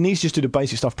 but he needs to just do the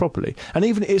basic stuff properly. And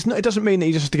even it doesn't mean that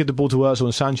he just has to give the ball to Özil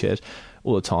and Sanchez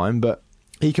all the time, but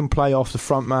he can play off the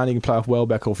front man, he can play off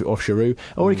Welbeck, off Giroud,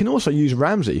 or he can also use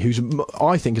Ramsey, who's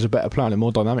I think is a better player and a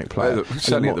more dynamic player,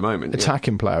 Certainly and at the moment, yeah.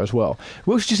 attacking player as well.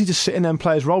 Wilshere just needs to sit in there and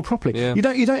play his role properly. Yeah. You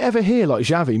don't ever hear like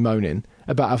Xavi moaning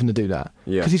about having to do that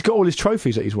Yeah. because he's got all his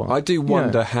trophies that he's won. I do Yeah.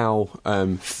 wonder how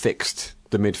fixed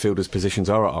the midfielders' positions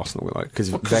are at Arsenal,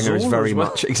 because Wenger is Cazorla very as well.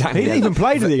 much exactly. He didn't even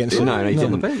play against them. No, he No. didn't.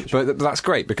 On the bench. But that's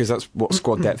great because that's what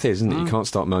squad depth is, isn't it? You can't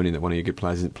start moaning that one of your good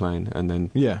players isn't playing, and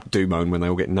then do moan when they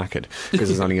all get knackered because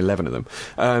there's only 11 of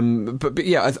them. But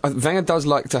yeah, Wenger does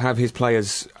like to have his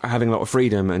players having a lot of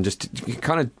freedom and just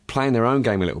kind of playing their own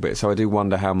game a little bit. So I do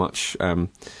wonder how much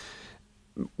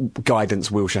guidance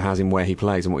Wilshere has in where he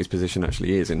plays and what his position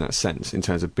actually is in that sense, in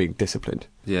terms of being disciplined.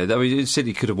 Yeah, I mean,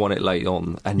 City could have won it late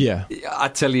on, and Yeah. I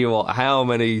tell you what, how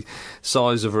many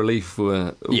sighs of relief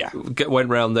went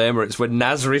round the Emirates when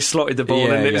Nasri slotted the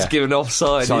ball and it was given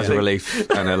offside. Sighs of relief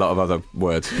and a lot of other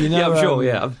words. You know, Yeah, I'm sure.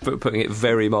 Yeah, I'm putting it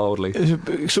very mildly. It's a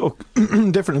bit sort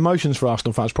of different emotions for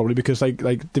Arsenal fans probably because they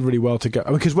did really well to go.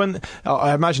 Because when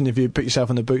I imagine if you put yourself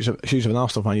in the shoes of an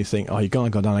Arsenal fan, you think, oh, you're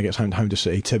going to go down against home to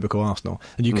City, typical Arsenal,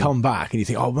 and you come back and you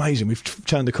think, oh, amazing, we've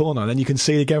turned the corner. And then you can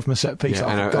see it again from a set piece.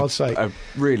 Yeah, For God's sake. A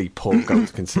really poor goal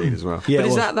to concede as well. Yeah, But it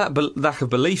is was. that lack of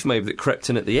belief maybe that crept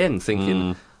in at the end,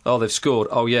 thinking, oh, they've scored,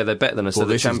 oh yeah, they're better than us, Well,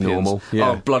 they're the this is champions. normal,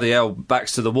 yeah. Oh, bloody hell,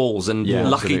 backs to the walls, and Yeah,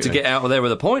 lucky to absolutely. get out of there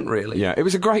with a point, really. Yeah, it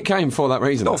was a great game for that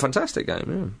reason. Oh, fantastic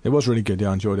game, It was really good. Yeah,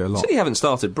 I enjoyed it a yeah. lot. City haven't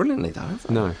started brilliantly, though, have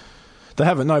they? No. They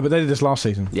haven't, no, but they did this last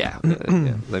season. Yeah,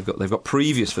 yeah. They've got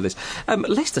previous for this.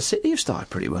 Leicester City have started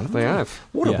pretty well. haven't They have.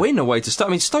 What a Yeah. win away to start.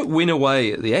 I mean, Stoke win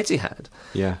away at the Etihad.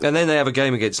 Yeah. And then they have a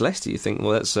game against Leicester. You think,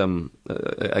 well, that's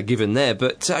a given there.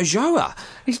 But Joa,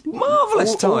 he's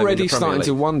marvellous time. Already in the Premier starting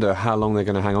to League. wonder how long they're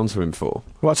going to hang on to him for.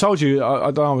 Well, I told you,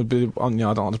 I don't want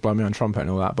to blow my own trumpet and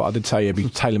all that, but I did tell you he'd be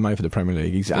tailor-made for the Premier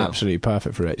League. He's absolutely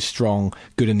perfect for it. Strong,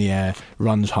 good in the air,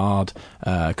 runs hard,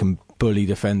 can bully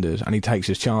defenders, and he takes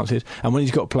his chances. And when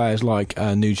he's got players like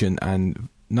Nugent and...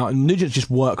 No, Nugent's just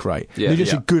work rate. Yeah.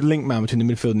 Nugent's Yeah. a good link man between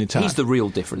the midfield and the attack. He's the real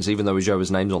difference, even though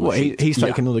Joa's name's on the Well, sheet. he's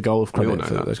taken all the goal We all credit know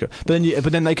for that. those guys.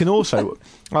 But then they can also.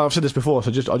 I've said this before, so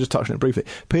I'll just touch on it briefly.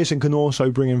 Pearson can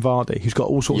also bring in Vardy, who's got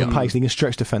all sorts of pace. And he can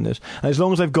stretch defenders, and as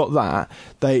long as they've got that,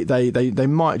 they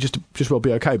might just well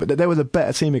be okay. But they were the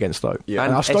better team against Stoke. Yeah.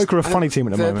 And our Stoke are a funny team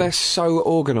at the They're moment. so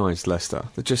organised, Leicester.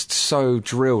 They're just so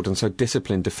drilled and so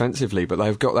disciplined defensively, but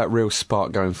they've got that real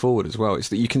spark going forward as well. It's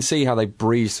that you can see how they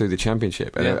breeze through the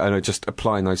Championship and are just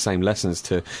applying those same lessons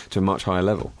to a much higher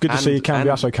level. Good to see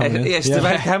Cambiasso coming in.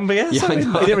 Esteban Cambiasso. Yeah, I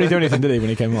know. He didn't really do anything, did he, when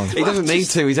he came on? He doesn't need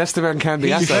to. He's Esteban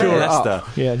Cambiasso He's at sure Leicester.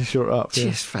 Yeah, just short up. Yeah.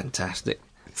 Just fantastic.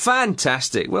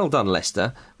 Fantastic. Well done,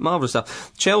 Leicester. Marvellous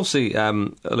stuff. Chelsea are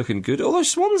looking good, although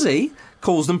Swansea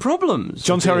caused them problems.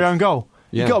 John Terry own goal.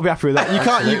 Yeah. You've got to be happy with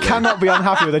that. You cannot be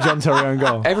unhappy with a John Terry own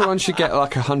goal. Everyone should get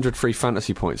like 100 free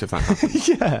fantasy points if that happens.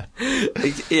 Yeah.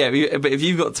 Yeah, but if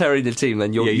you've got Terry in the team,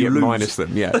 then you you lose. minus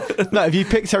them, yeah. No, if you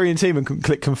pick Terry in team and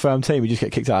click confirm team, you just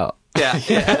get kicked out. Yeah,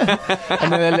 yeah.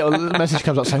 And then a little message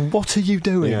comes up saying, "What are you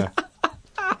doing?" Yeah.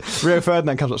 Rio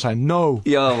Ferdinand comes up saying, "No."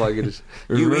 Yeah, oh my goodness.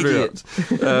 You Really idiot.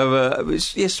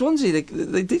 Yeah, Swansea,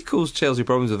 they did cause Chelsea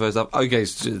problems in the first half. Okay,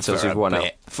 Chelsea have won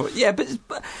out. Yeah, but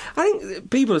I think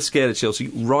people are scared of Chelsea,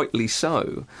 rightly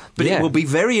so. But Yeah. it will be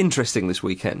very interesting this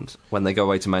weekend when they go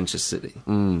away to Manchester City.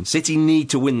 City need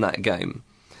to win that game.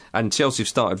 And Chelsea have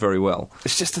started very well.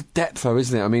 It's just the depth, though,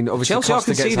 isn't it? I mean, obviously Chelsea are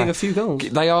Costa gets conceding a few goals.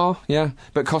 They are, yeah.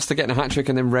 But Costa getting a hat-trick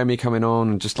and then Remy coming on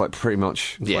and just like pretty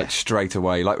much like straight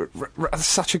away. Like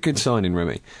such a good signing,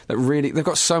 Remy. That really, they've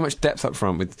got so much depth up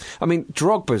front. I mean,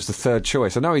 Drogba's the third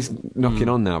choice. I know he's knocking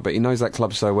on now, but he knows that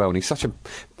club so well, and he's such a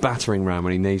battering ram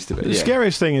when he needs to be. The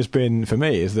scariest thing has been for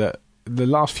me is that the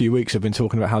last few weeks have been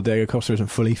talking about how Diego Costa isn't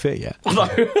fully fit yet. He's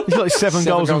got like 7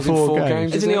 goals in 4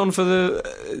 games. Isn't he on for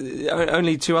the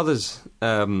only 2 others?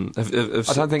 I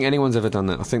don't think anyone's ever done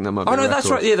that. I think that might be no, that's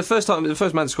right. Yeah, the first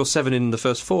man to score 7 in the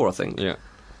first 4, I think. Yeah,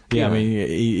 I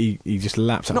mean, he just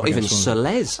laps up. Not even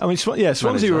Solez. I mean,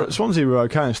 Swansea were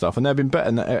okay and stuff, and they've been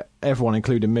better than everyone,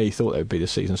 including me, thought they would be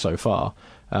this season so far.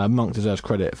 Monk deserves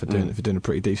credit for doing a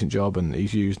pretty decent job, and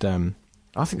he's used.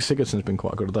 I think Sigurdsson's been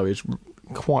quite good, although he's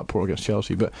quite poor against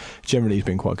Chelsea, but generally he's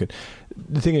been quite good.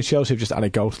 The thing is, Chelsea have just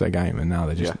added goals to their game, and now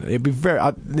they're just... It'd be very...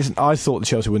 I thought the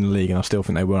Chelsea would win the league, and I still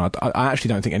think they will. I actually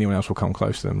don't think anyone else will come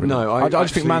close to them. Really. No, I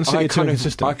just think Man City are too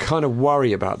inconsistent. I kind of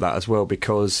worry about that as well,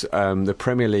 because the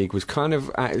Premier League was kind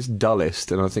of at its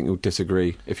dullest, and I think you'll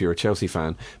disagree if you're a Chelsea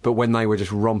fan, but when they were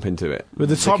just romping to it. But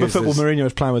the type of football Mourinho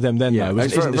was playing with them then, though,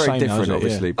 it's isn't the very same different, now,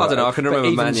 obviously. I don't know, I can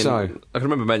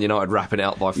remember Man United wrapping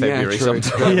out by February.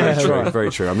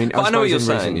 Very true. I mean, I know what you're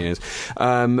saying. Years.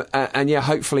 And yeah,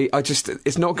 hopefully,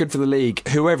 it's not good for the league,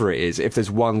 whoever it is, if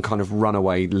there's one kind of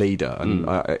runaway leader.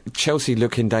 And Chelsea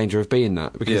look in danger of being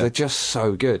that, because they're just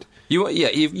so good.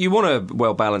 You want a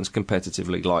well-balanced competitive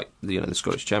league like the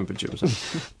Scottish Championship or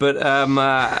something. But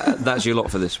that's your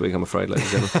lot for this week, I'm afraid,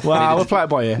 ladies and gentlemen. Well, we'll play it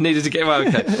by ear. Needed to get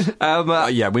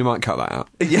okay. Yeah, we might cut that out.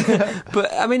 Yeah,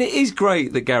 but I mean, it is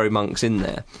great that Gary Monk's in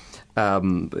there.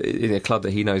 In a club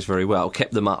that he knows very well,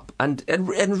 kept them up and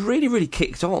really, really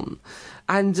kicked on.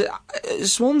 And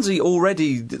Swansea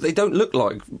already, they don't look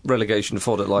like relegation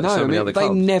fodder like so many other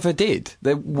clubs. They never did.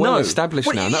 They're well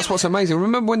established now, and that's what's amazing.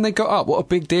 Remember when they got up, what a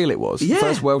big deal it was. Yeah. The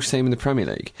first Welsh team in the Premier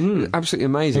League. Absolutely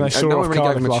amazing. And no one really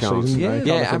gave them a chance.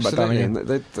 Yeah, absolutely. And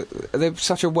they're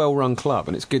such a well-run club,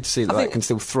 and it's good to see that can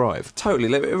still thrive.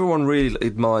 Totally. Everyone really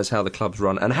admires how the club's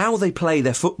run and how they play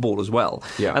their football as well.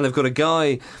 Yeah. And they've got a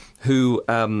guy who...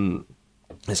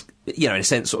 has, in a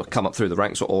sense, sort of come up through the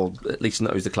ranks, or at least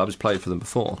knows the club, has played for them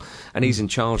before, and he's in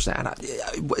charge there. And I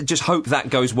just hope that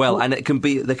goes well, and there can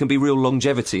be real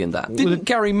longevity in that. Didn't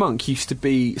Gary Monk used to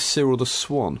be Cyril the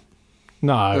Swan?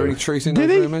 No. Are there any truth in those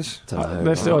rumours? I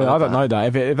don't know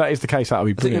that. If that is the case, that would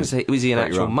be brilliant. Was he an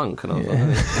actual monk? And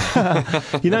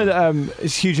you know that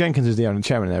Hugh Jenkins is the owner and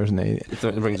chairman there, isn't he? It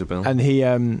rings a bell. And he...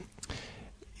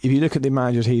 if you look at the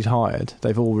managers he's hired,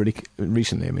 they've already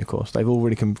recently, of course, they've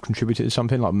already contributed to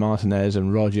something, like Martinez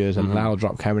and Rodgers and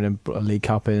Laudrup came in a League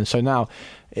Cup in. So now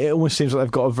it almost seems like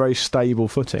they've got a very stable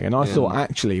footing. And I thought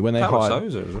actually when they hired,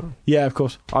 as well. Yeah, of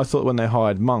course, I thought when they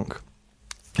hired Monk,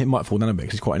 it might fall down a bit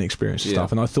because he's quite inexperienced and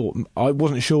stuff. And I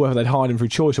wasn't sure whether they'd hired him through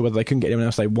choice or whether they couldn't get anyone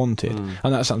else they wanted.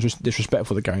 And that sounds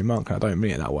disrespectful to Gary Monk, and I don't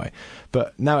mean it that way.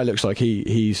 But now it looks like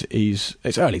he's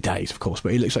it's early days, of course,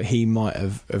 but he looks like he might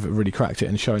have really cracked it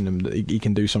and shown them that he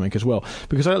can do something as well.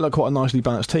 Because they look like quite a nicely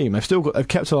balanced team. They've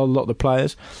kept a lot of the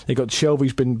players. They've got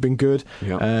Shelby's been good.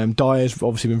 Yeah. Dyer's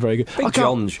obviously been very good. Big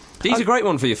John. He's a great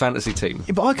one for your fantasy team.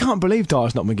 But I can't believe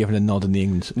Dyer's not been given a nod in the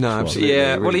England squad. Absolutely.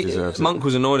 Yeah, really Monk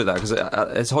was annoyed at that because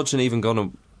has Hodgson even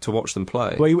gone to watch them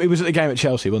play? Well, he was at the game at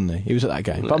Chelsea, wasn't he? He was at that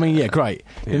game. But I mean, yeah, great.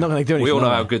 They're not going to do anything. We all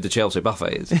know how good the Chelsea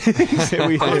buffet is.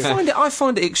 I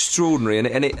find it extraordinary, and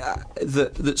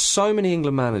that so many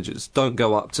England managers don't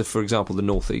go up to, for example, the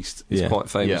North East. It's quite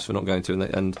famous for not going to,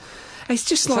 and it's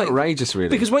just like outrageous, really.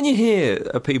 Because when you hear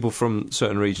people from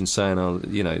certain regions saying, "Oh,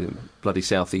 bloody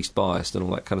South East biased" and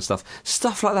all that kind of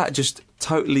stuff like that, just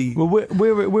totally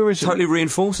totally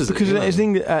reinforces it. Because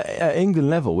at England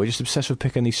level, we're just obsessed with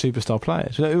picking these superstar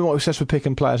players. We're not obsessed with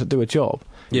picking players that do a job.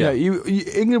 Yeah.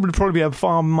 England would probably be a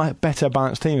far better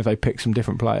balanced team if they picked some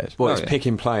different players. Well, it's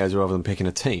picking players rather than picking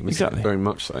a team. Exactly, very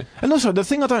much so. And also, the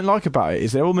thing I don't like about it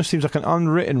is there almost seems like an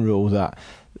unwritten rule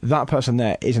that person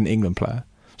there is an England player.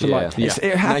 So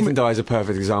Nathan Dyer is a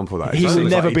perfect example of that. He will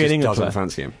never be an England player. Doesn't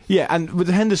fancy him. Yeah, and with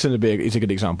Henderson is a good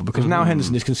example because now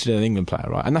Henderson is considered an England player,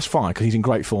 right? And that's fine because he's in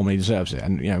great form and he deserves it,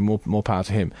 and more power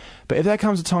to him. But if there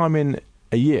comes a time in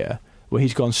a year where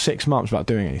he's gone 6 months without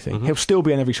doing anything, he'll still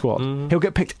be in every squad. He'll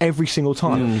get picked every single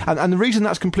time. And the reason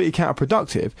that's completely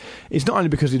counterproductive is not only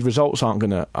because his results aren't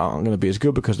going to be as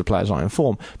good because the players aren't in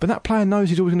form, but that player knows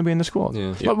he's always going to be in the squad.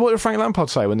 Yeah. Like, what did Frank Lampard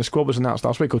say when the squad was announced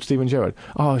last week, or Steven Gerrard?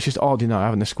 Oh, it's just odd,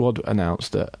 having the squad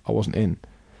announced that I wasn't in.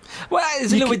 Well,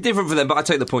 it's a little bit different for them, but I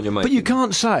take the point you're making. But you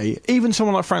can't say, even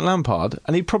someone like Frank Lampard,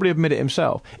 and he'd probably admit it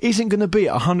himself, isn't going to be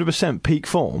at 100% peak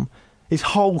form his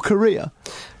whole career.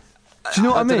 Do you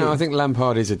know what I mean? I think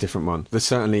Lampard is a different one. There's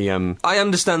certainly... I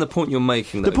understand the point you're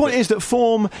making, though. The point is that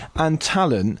form and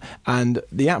talent and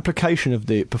the application of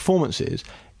the performances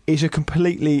is a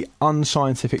completely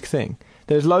unscientific thing.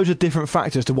 There's loads of different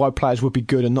factors to why players would be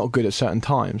good and not good at certain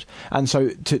times. And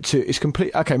so it's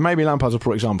complete... OK, maybe Lampard's a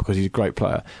poor example because he's a great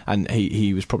player and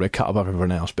he was probably a cut above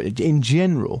everyone else. But in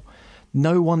general...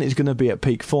 no one is going to be at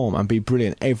peak form and be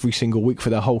brilliant every single week for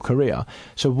their whole career.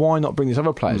 So why not bring these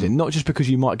other players in? Not just because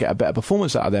you might get a better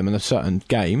performance out of them in a certain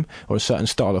game or a certain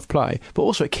style of play, but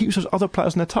also it keeps those other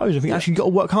players on their toes. I think actually you've got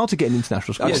to work hard to get an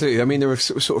international squad. Absolutely. I mean, there are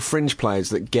sort of fringe players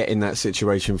that get in that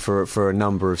situation for a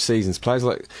number of seasons. Players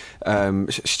like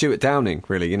Stuart Downing,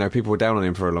 really. You know, people were down on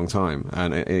him for a long time,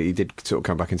 and he did sort of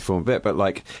come back into form a bit, but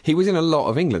like he was in a lot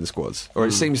of England squads, or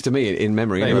it seems to me in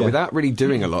memory, anyway, without really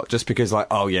doing a lot, just because like,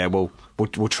 oh yeah, we'll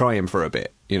try him for a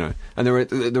bit, you know. And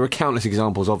there are countless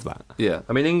examples of that. Yeah,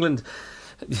 I mean, England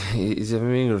is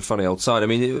a funny old side. I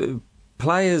mean,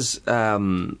 players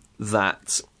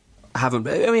that haven't.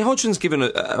 I mean, Hodgson's given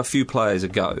a few players a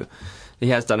go. He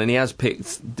has done, and he has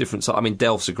picked different. I mean,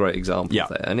 Delph's a great example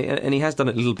there, and he has done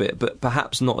it a little bit, but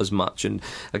perhaps not as much. And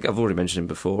I've already mentioned him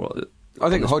before. I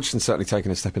think Hodgson's certainly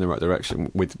taken a step in the right direction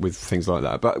with things like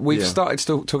that. But we've started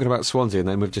still talking about Swansea, and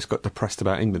then we've just got depressed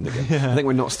about England again. I think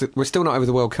we're still not over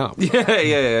the World Cup.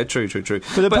 Yeah, true. But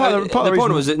the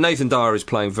point was that Nathan Dyer is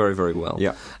playing very, very well,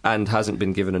 and hasn't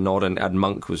been given a nod, and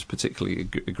Monk was particularly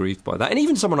aggrieved by that. And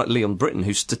even someone like Leon Britton,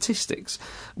 whose statistics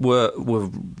were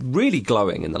really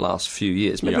glowing in the last few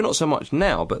years. Maybe not so much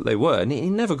now, but they were, and he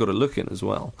never got a look in as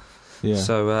well. Yeah.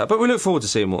 So, but we look forward to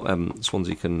seeing what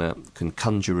Swansea can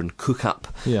conjure and cook up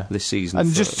this season.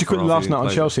 And just to quickly, last night on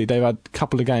Chelsea, they've had a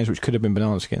couple of games which could have been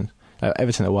banana skins.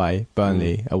 Everton away,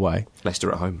 Burnley away,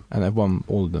 Leicester at home, and they've won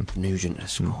all of them. Nugent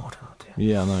has scored. Oh dear.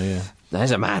 Yeah, I know. Yeah, there's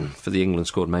a man for the England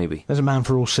squad. Maybe there's a man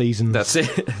for all seasons. That's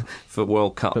it for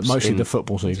World Cups, but mostly the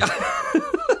football season.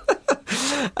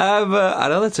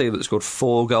 Another team that scored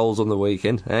 4 goals on the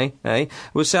weekend,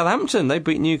 was Southampton. They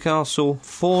beat Newcastle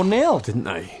 4-0, didn't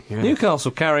they? Yeah. Newcastle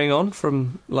carrying on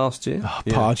from last year.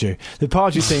 Pardew. The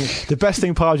Pardew thing. The best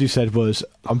thing Pardew said was,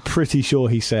 I'm pretty sure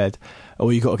he said, "Oh,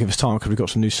 you've got to give us time because we've got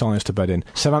some new signings to bed in."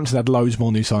 Southampton had loads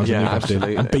more new signings than Newcastle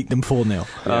did and beat them 4-0.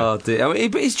 Oh dear! I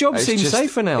mean, but his job seems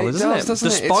safer now, doesn't it?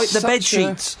 Despite the bed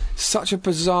sheets. Such a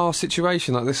bizarre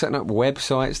situation. Like they're setting up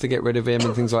websites to get rid of him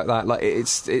and things like that. Like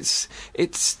it's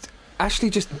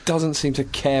Ashley just doesn't seem to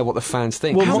care what the fans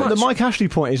think. Well, the Mike Ashley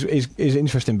point is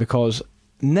interesting because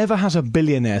never has a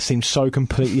billionaire seemed so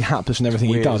completely hapless in everything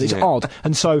he does. It's odd.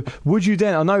 And so, would you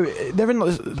then? I know they're in.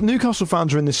 Newcastle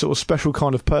fans are in this sort of special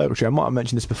kind of purgatory. I might have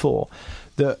mentioned this before.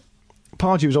 That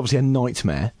Pardew was obviously a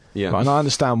nightmare. Yeah. Right, and I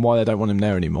understand why they don't want him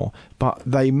there anymore. But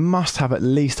they must have at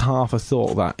least half a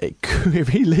thought that if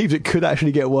he leaves, it could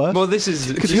actually get worse. Well, this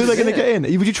is because who are they going to get in?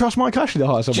 Would you trust Mike Ashley to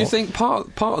hire someone? Do you think part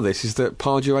of this is that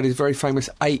Pardew had his very famous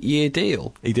 8-year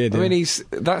deal? He did. I mean,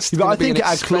 that's. But I think it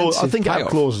had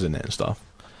clauses in it and stuff.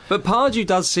 But Pardew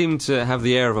does seem to have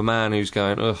the air of a man who's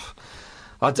going, ugh.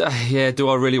 Do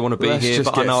I really want to be here?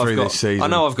 But I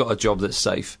know I've got a job that's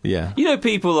safe. Yeah. You know,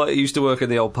 people that used to work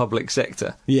in the old public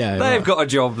sector. Yeah, they've got a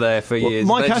job there for years.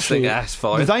 Mike Ashley, that's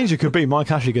fine. The danger could be Mike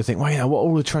Ashley could think, well, you know, what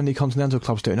all the trendy continental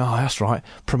clubs doing? Oh, that's right,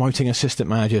 promoting assistant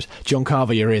managers. John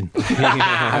Carver, you're in,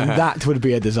 and that would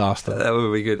be a disaster. That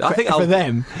would be good. I think for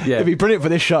them, it'd be brilliant for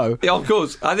this show. Yeah, of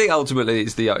course. I think ultimately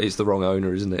it's the wrong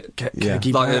owner, isn't it?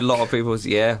 Like a lot of people,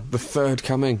 the third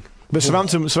coming. But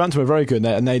Southampton are very good,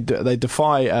 and they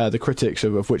defy the critics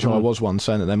of which I was one,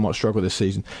 saying that they might struggle this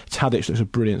season. Tadic looks a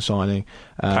brilliant signing.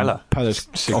 Pella's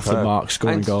off the mark,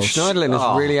 scoring goals. Schneiderlin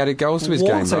has really added goals to his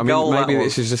game. I mean, maybe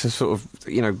this is just a sort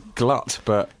of glut,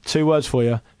 but 2 words for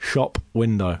you: shop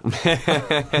window.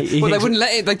 They wouldn't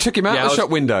let it. They took him out the shop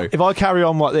window. If I carry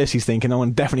on like this, he's thinking, I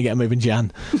want to definitely get a move in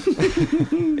Jan.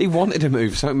 He wanted to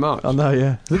move so much. I know,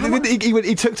 yeah.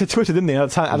 He took to Twitter, didn't he?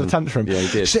 Had a tantrum. Yeah,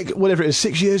 he did. Whatever it is,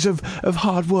 6 years of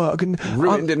hard work and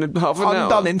ruined in half an hour. I'm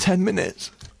done in 10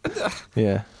 minutes.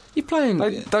 Yeah. You're playing.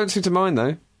 They don't seem to mind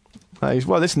though.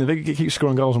 Well, listen, if he keeps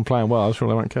scoring goals and playing well, I'm sure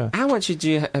they won't care. How much have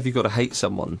you got to hate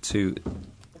someone to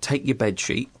take your bed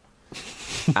sheet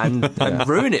and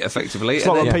ruin it effectively? It's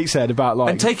like what Pete said about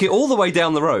and take it all the way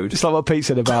down the road. It's like what Pete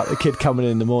said about the kid coming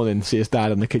in the morning, see his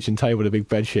dad on the kitchen table with a big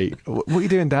bed sheet. What are you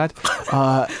doing, Dad?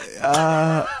 I'm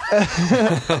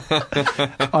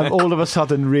all of a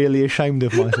sudden really ashamed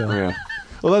of myself. Yeah.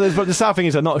 Although the sad thing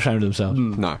is they're not ashamed of themselves.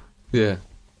 No. Yeah.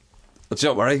 But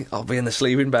don't worry, I'll be in the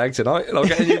sleeping bag tonight and I'll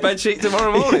get a new bed sheet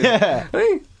tomorrow morning. Yeah.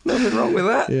 Hey, nothing wrong with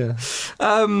that. Yeah.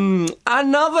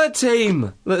 Another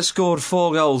team that scored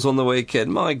 4 goals on the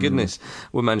weekend, my goodness,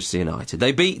 were Manchester United.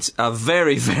 They beat a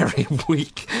very, very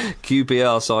weak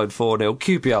QPR side 4-0.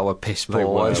 QPR were piss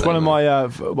poor. It's one of my,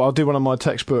 I'll do one of my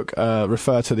textbook,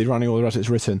 refer to the running order as it's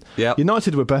written. Yep.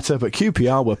 United were better, but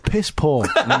QPR were piss poor.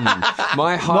 Not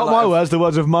my words, the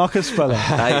words of Marcus Speller.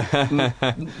 Hey,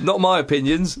 not my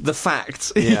opinions, the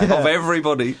facts of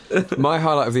everybody. My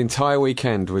highlight of the entire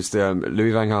weekend was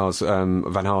Louis van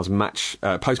Gaal's match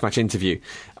post-match interview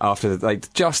after they'd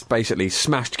just basically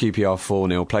smashed QPR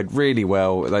 4-0, played really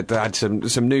well. They had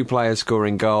some new players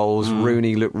scoring goals.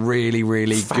 Rooney looked really,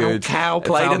 really good. Falcao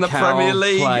played in the Premier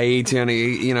League. Played,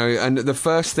 and the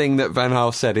first thing that Van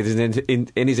Gaal said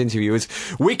in his interview was,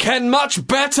 "We can much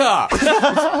better."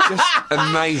 Just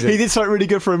amazing. He did something really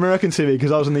good for American TV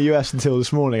because I was in the US until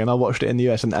this morning and I watched it in the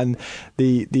US and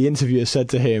the interviewer said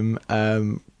to him,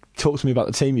 talk to me about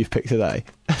the team you've picked today.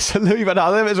 So Louis Van Gaal, I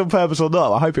don't know if it's on purpose or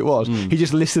not, I hope it was. He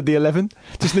just listed the 11,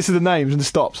 just listed the names and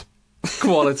stopped.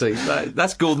 Quality.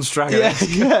 That's Gordon Strachan.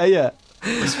 Yeah.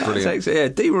 That's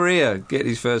brilliant. Di Maria getting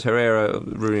his first Herrera.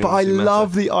 But I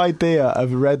love the idea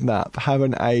of Redknapp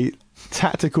having a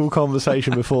tactical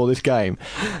conversation before this game,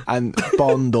 and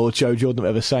Bond or Joe Jordan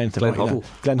ever saying to Glenn Hoddle.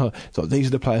 Glenn Hoddle. So these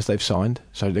are the players they've signed,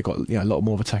 so they've got a lot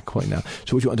more of a tackle quality now.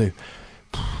 So what do you want to do?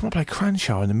 I want to play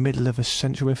Cranshaw in the middle of a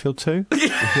central midfield too.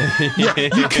 Yeah,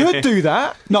 you could do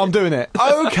that. No, I'm doing it.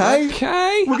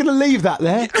 Okay. We're going to leave that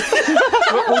there.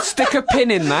 We'll stick a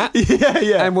pin in that.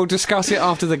 Yeah. And we'll discuss it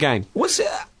after the game.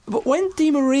 But when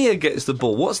Di Maria gets the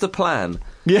ball, what's the plan?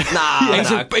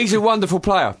 Yeah. He's a wonderful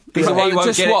player. He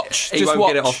won't get it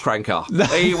off Crankar.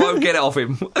 He won't get it off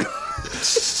him.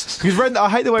 Because I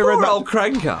hate the way Poor old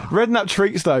Crankar. Redknapp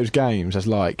treats those games as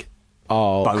like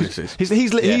bonuses.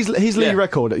 His league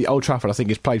record at Old Trafford, I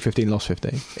think, is played 15, lost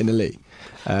 15 in the league.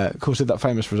 Of course, did that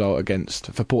famous result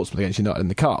for Portsmouth against United in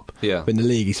the Cup. Yeah. But in the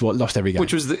league, he's lost every game.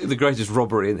 Which was the greatest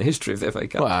robbery in the history of the FA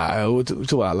Cup. Well, we'll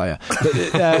talk about that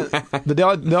later. But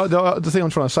the thing I'm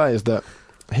trying to say is that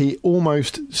he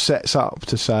almost sets up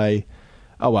to say,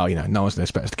 oh, well, no one's going to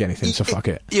expect us to get anything, so fuck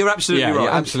it. You're absolutely right.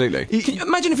 Yeah, absolutely. Can you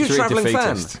imagine if you're a travelling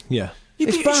fan? Yeah.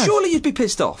 Surely you'd be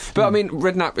pissed off. But I mean,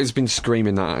 Redknapp has been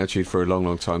screaming that attitude for a long,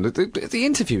 long time. The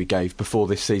interview he gave before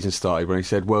this season started, when he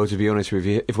said, "Well, to be honest with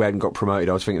you, if we hadn't got promoted,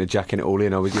 I was thinking of jacking it all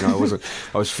in. I was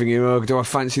thinking, oh, do I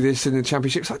fancy this in the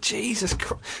Championship?" It's like, Jesus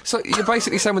Christ. So you're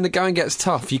basically saying when the going gets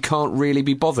tough, you can't really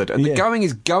be bothered, and the going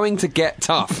is going to get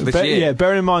tough this year. Yeah,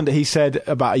 bearing in mind that he said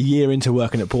about a year into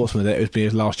working at Portsmouth that it would be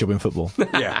his last job in football.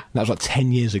 Yeah, that was like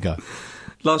 10 years ago.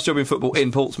 Last job in football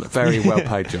in Portsmouth. Very well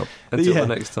paid job until the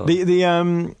next time.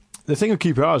 The thing with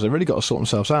QPR is they've really got to sort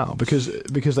themselves out because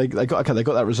they got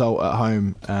that result at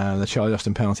home, the Charlie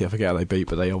Austin penalty. I forget how they beat,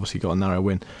 but they obviously got a narrow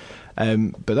win.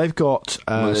 But they've got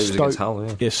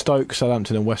Stoke,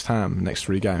 Southampton, and West Ham next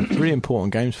 3 games. Really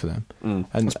important games for them,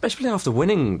 and especially after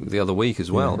winning the other week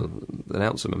as well.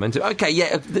 Announced some momentum. Okay,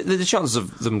 the chances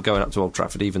of them going up to Old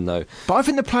Trafford, even though. But I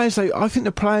think the players that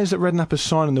Redknapp has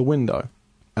signed in the window.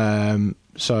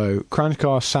 So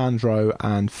Cranshaw, Sandro,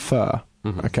 and Fur.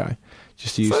 Mm-hmm. Okay.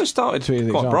 First started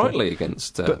quite brightly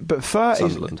against but Fur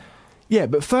Sunderland.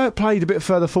 But Fur played a bit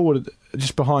further forward,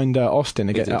 just behind Austin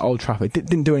at Old Trafford.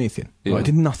 Didn't do anything. Yeah.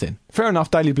 Did nothing. Fair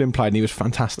enough. Daley Blind played and he was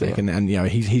fantastic, and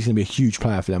he's going to be a huge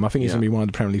player for them. I think he's going to be one of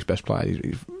the Premier League's best players.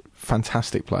 He's a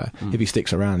fantastic player. If he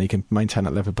sticks around, he can maintain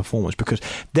that level of performance, because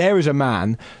there is a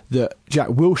man that Jack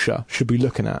Wilshere should be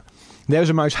looking at. There's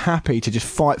the most happy to just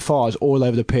fight fires all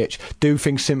over the pitch, do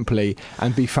things simply,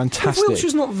 and be fantastic. But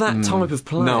Wilshere's not that type of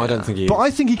player. No, I don't think he is. But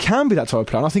I think he can be that type of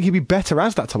player, and I think he'd be better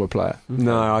as that type of player.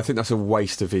 No, I think that's a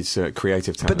waste of his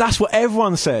creative talent. But that's what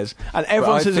everyone says, and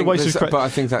everyone says it's a waste of creative. But I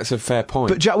think that's a fair point.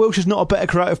 But Jack Wilshere's not a better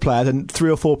creative player than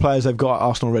 3 or 4 players they've got at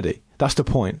Arsenal already. That's the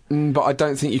point. But I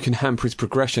don't think you can hamper his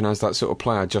progression as that sort of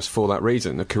player just for that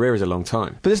reason. The career is a long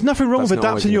time. But there's nothing wrong with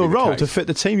adapting your role to fit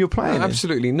the team you're playing in.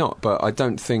 Absolutely not, but I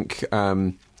don't think...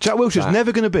 Jack Wilshere's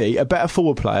never going to be a better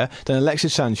forward player than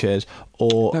Alexis Sanchez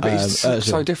or No, but he's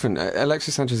so different.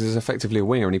 Alexis Sanchez is effectively a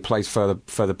winger, and he plays further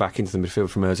back into the midfield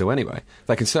from Ozil anyway.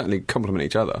 They can certainly complement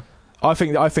each other. I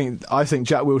think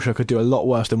Jack Wilshere could do a lot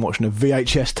worse than watching a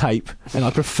VHS tape, and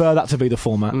I prefer that to be the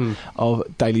format of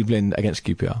Daley Blind against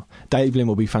QPR. Daley Blind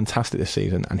will be fantastic this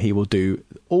season, and he will do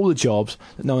all the jobs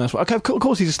that no one else will. Okay, of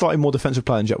course he's a slightly more defensive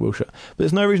player than Jack Wilshere, but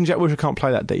there's no reason Jack Wilshere can't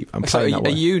play that deep. So are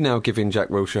you now giving Jack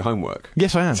Wilshere homework?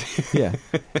 Yes, I am. Yeah,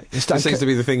 it seems to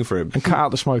be the thing for him. And cut out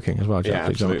the smoking as well, Jack. Yeah,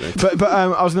 absolutely. But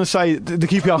I was going to say the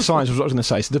QPR signings was what I was going to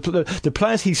say. So the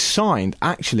players he's signed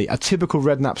actually are typical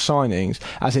Redknapp signings,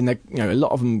 as in a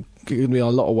lot of them. Going to be a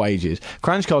lot of wages.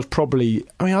 Cranshaw's probably...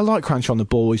 I mean, I like Cranshaw on the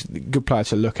ball. He's a good player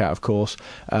to look at, of course.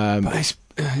 But it's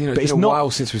been a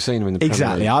while since we've seen him in the Premier League.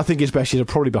 Exactly. I think his best years are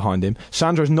probably behind him.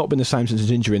 Sandro's not been the same since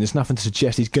his injury, and there's nothing to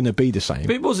suggest he's going to be the same.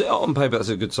 But was it on paper that's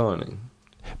a good signing?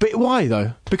 But why,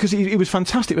 though? Because he was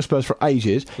fantastic with Spurs for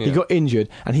ages. Yeah. He got injured,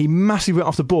 and he massively went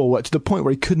off the ball to the point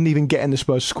where he couldn't even get in the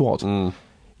Spurs squad.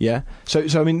 Yeah, so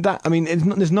I mean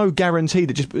there's no guarantee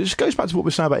that it just goes back to what we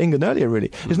were saying about England earlier.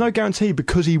 Really, there's no guarantee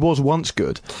because he was once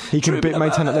good he can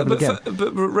maintain that level again.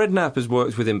 But Redknapp has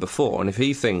worked with him before, and if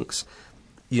he thinks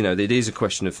it is a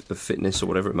question of fitness or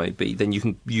whatever it may be, then you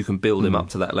can build him up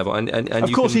to that level. And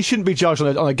of course, he shouldn't be judged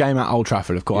on a game at Old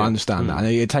Trafford. Of course, I understand that, and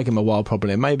it'd take him a while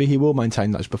probably, and maybe he will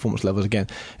maintain those performance levels again.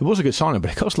 It was a good signing,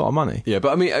 but it cost a lot of money. Yeah,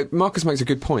 but I mean, Marcus makes a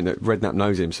good point that Redknapp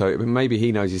knows him, so maybe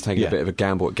he knows he's taking a bit of a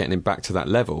gamble at getting him back to that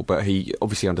level, but he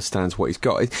obviously understands what he's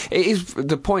got. It is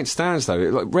the point stands though.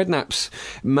 Like Redknapp's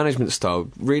management style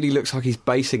really looks like he's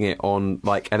basing it on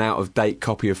like an out of date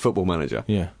copy of Football Manager.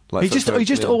 Yeah. Like, he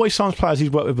just always signs players he's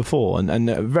worked with before, and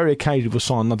very occasionally will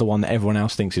sign another one that everyone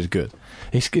else thinks is good.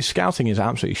 His scouting is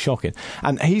absolutely shocking.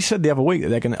 And he said the other week that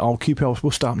they're going to, QPR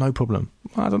will start, no problem.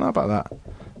 I don't know about that.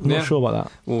 I'm not sure about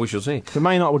that. Well, we shall see. The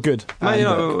Man United were good.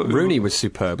 Rooney was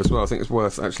superb as well. I think it's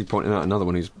worth actually pointing out another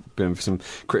one who's been for some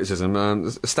criticism.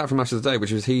 A stat from Match of the Day,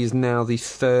 which is he is now the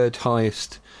third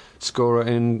highest scorer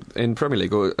in Premier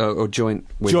League, or joint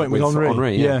with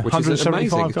Henry, yeah, which 175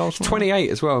 is amazing. goals.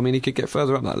 28 as well. I mean, he could get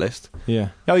further up that list. Yeah.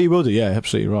 Oh, he will do. Yeah,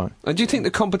 absolutely right. And do you think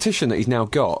the competition that he's now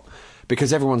got,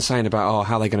 because everyone's saying about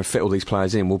how they're going to fit all these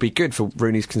players in, will be good for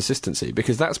Rooney's consistency?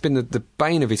 Because that's been the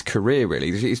bane of his career,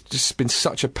 really. He's just been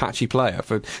such a patchy player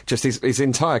for just his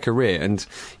entire career, and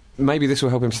maybe this will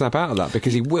help him snap out of that,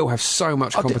 because he will have so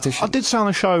much competition. I did say on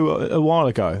a show a while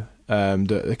ago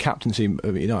the captaincy,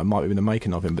 it might have been the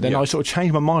making of him, but then I sort of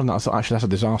changed my mind, and I thought actually that's a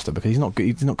disaster, because he's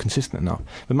not consistent enough.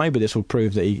 But maybe this will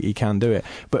prove that he can do it.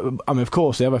 But I mean, of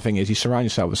course, the other thing is you surround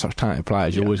yourself with such talented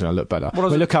players, you're always going to look better.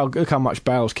 Look how much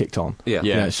Bale's kicked on.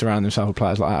 Surround himself with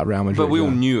players like that at Real Madrid. But we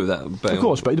all knew that. Bale. Of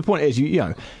course, but the point is, you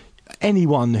know,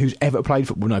 anyone who's ever played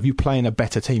football, if you play in a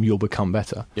better team, you'll become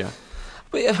better. Yeah.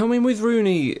 But I mean, with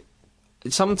Rooney,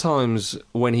 sometimes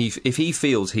if he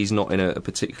feels he's not in a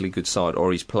particularly good side,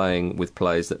 or he's playing with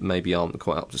players that maybe aren't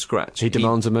quite up to scratch, he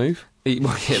demands a move.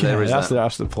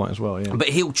 That's the point as well. Yeah. But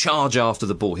he'll charge after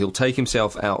the ball. He'll take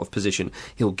himself out of position.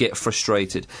 He'll get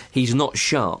frustrated. He's not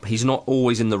sharp. He's not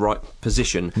always in the right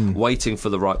position, waiting for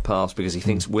the right pass, because he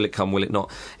thinks, will it come, will it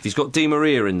not? If he's got Di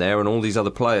Maria in there and all these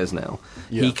other players now,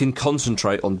 he can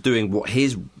concentrate on doing what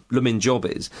his blooming job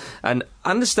is. And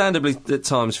understandably, at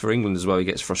times for England as well, he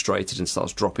gets frustrated and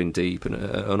starts dropping deep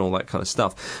and all that kind of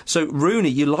stuff. So Rooney,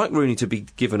 you like Rooney to be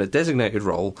given a designated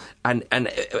role, and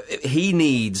he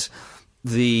needs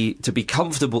to be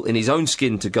comfortable in his own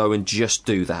skin to go and just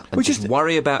do that, and just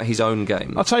worry about his own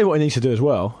game. I'll tell you what he needs to do as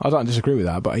well. I don't disagree with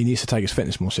that, but he needs to take his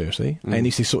fitness more seriously, and he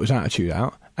needs to sort his attitude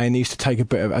out, and he needs to take a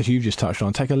bit of, as you've just touched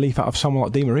on, take a leaf out of someone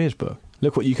like Di Maria's book.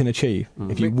 Look what you can achieve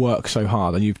if you work so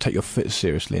hard and you take your fitness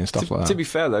seriously and stuff like that. To be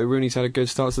fair, though, Rooney's had a good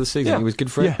start to the season. He was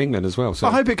good for England as well. So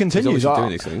I hope it continues. He's doing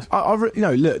these things.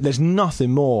 Look, there's nothing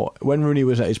more, when Rooney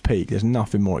was at his peak, there's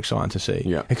nothing more exciting to see.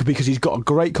 Yeah. Because he's got a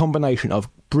great combination of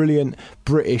brilliant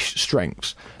British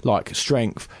strengths, like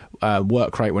strength,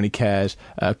 work rate when he cares,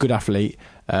 good athlete,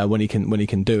 when he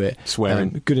can do it,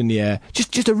 swearing, good in the air,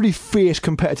 just a really fierce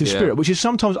competitive spirit, which is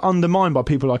sometimes undermined by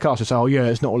people like us who say, oh yeah,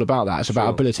 it's not all about that, it's about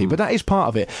ability, but that is part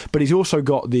of it. But he's also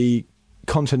got the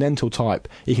continental type.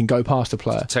 He can go past a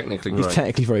player. He's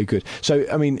technically very good. So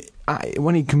I mean,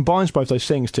 when he combines both those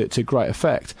things to great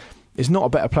effect, it's not a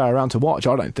better player around to watch,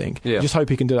 I don't think. I just hope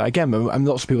he can do that again. And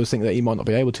lots of people think that he might not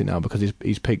be able to now because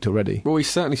he's peaked already. Well, he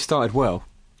certainly started well.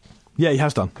 Yeah, he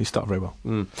has done. He started very well.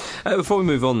 Before we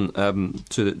move on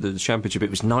to the Championship, it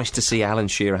was nice to see Alan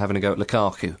Shearer having a go at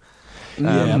Lukaku.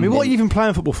 I mean, what are you even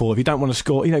playing football for if you don't want to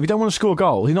score? If you don't want to score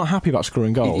goals, you're not happy about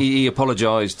scoring goals. He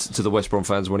apologised to the West Brom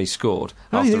fans when he scored.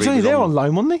 No, he was only there on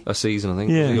loan, wasn't he? A season, I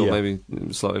think. Or maybe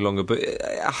slightly longer. But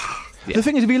the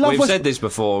thing is, if you love We've said this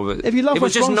before, but if you love it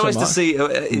was West just Brom nice to see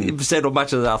it said on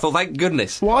Match of the Day. I thought, thank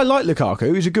goodness. Well, I like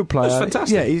Lukaku. He's a good player. He's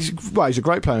fantastic. Yeah, he's a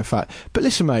great player, in fact. But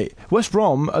listen, mate, West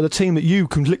Brom are the team that you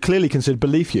clearly considered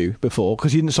beneath you before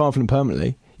because you didn't sign for them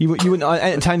permanently. You wouldn't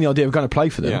entertain the idea of going to play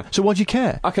for them. Yeah. So why do you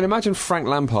care? I can imagine Frank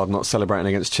Lampard not celebrating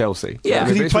against Chelsea. Yeah,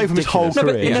 because he played for his whole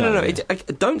career. No.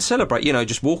 Don't celebrate.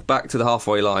 Just walk back to the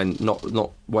halfway line,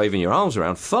 not waving your arms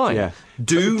around. Fine. Yeah.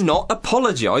 Do not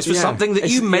apologise for something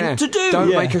that you meant to do. Don't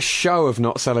make a show of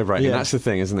not celebrating. Yeah. That's the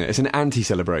thing, isn't it? It's an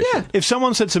anti-celebration. Yeah. If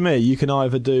someone said to me, you can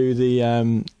either do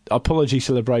the apology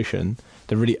celebration,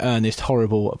 the really earnest,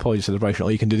 horrible apology celebration,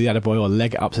 or you can do the attaboy or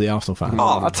leg it up to the Arsenal fan.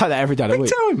 I'll take that every day of the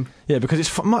week. Big time. Yeah, because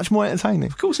it's much more entertaining.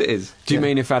 Of course it is. Do you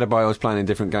mean if Adebayo was playing in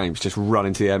different games, just run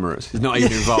into the Emirates? He's not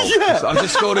even involved. I've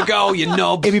just scored a goal, you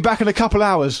knob. He'll be back in a couple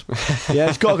hours. Yeah,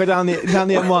 he's got to go down the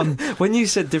M1. When you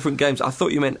said different games, I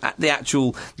thought you meant at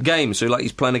actual game. So like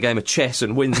he's playing a game of chess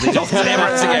and wins, and he's off to the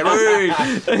Emirates again.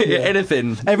 Woo!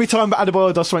 Anything. Every time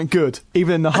Adebayo does something good,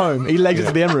 even in the home, he legs it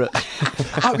to the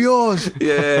Emirates. Up yours.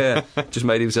 Yeah. Just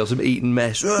made himself some Eton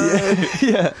mess.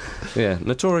 Yeah. Yeah,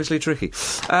 notoriously tricky.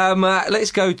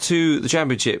 Let's go to the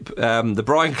Championship, the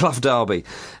Brian Clough derby.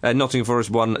 Nottingham Forest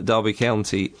 1, Derby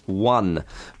County 1.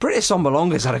 Britt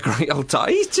Assombalonga's had a great old time.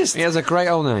 He has a great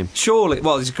old name. Surely,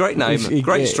 well, he's a great name,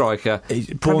 great striker. He's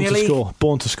born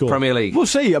to score. Premier League. We'll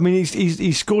see. I mean,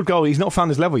 he's scored goals. He's not found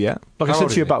his level yet. Like I said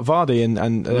to you about Vardy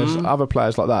and there's other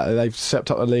players like that. They've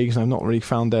stepped up the leagues and they've not really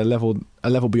found their level, a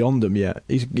level beyond them yet.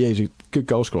 He's a good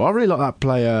goal scorer. I really like that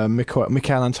player,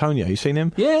 Mikel Antonio. You seen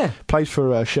him? Yeah. Played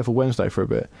for Sheffield Wednesday for a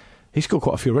bit. He scored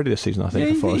quite a few already this season, I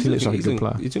think, for Forest. He looks like a good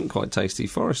player. He's doing quite tasty.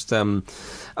 Forest, they'll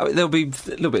be a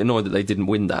little bit annoyed that they didn't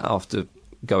win that after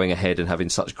going ahead and having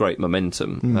such great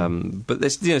momentum. But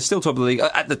they're still top of the league.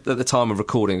 At the time of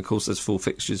recording, of course, there's full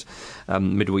fixtures,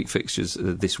 midweek fixtures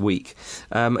this week.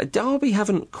 Derby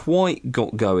haven't quite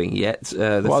got going yet. What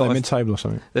are they, mid-table or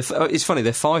something? It's funny,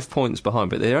 they're 5 points behind,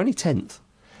 but they're only 10th.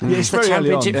 Yeah, it's the very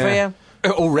Championship for you.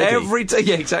 Already?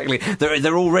 Yeah, exactly.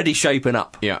 They're already shaping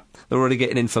up. Yeah. They're already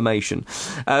getting information.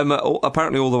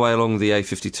 Apparently all the way along the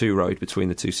A52 road between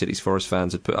the two cities, Forest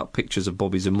fans had put up pictures of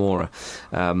Bobby Zamora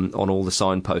on all the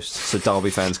signposts so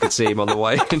Derby fans could see him on the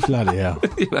way. Bloody hell.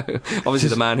 Obviously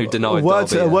the man who denied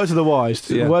words, Derby. Words of the wise.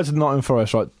 Words of Nottingham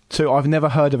Forest, right? 2, I've never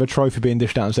heard of a trophy being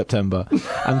dished out in September.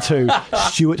 And 2,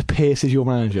 Stuart Pearce is your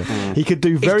manager. He could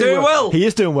do very He's doing well. He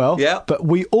is doing well. Yeah. But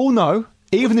we all know,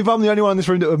 even if I'm the only one in this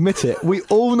room to admit it, we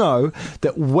all know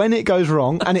that when it goes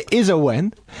wrong, and it is a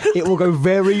when, it will go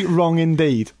very wrong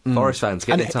indeed. Forest fans,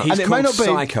 get in touch. He's it called may not be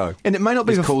Psycho. And it may not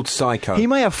be. He's called Psycho. He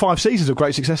may have 5 seasons of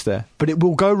great success there, but it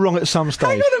will go wrong at some stage.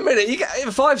 Hang on a minute, you get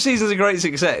 5 seasons of great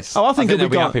success. Oh, I think they'll he'll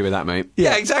be gone. happy with that, mate.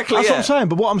 Yeah, exactly. That's what I'm saying.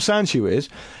 But what I'm saying to you is,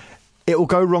 it will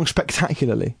go wrong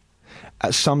spectacularly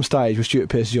at some stage with Stuart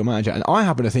Pearce as your manager, and I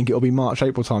happen to think it'll be March,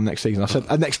 April time next season. I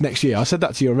said next year. I said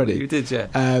that to you already. You did, yeah.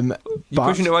 You're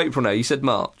pushing to April now. You said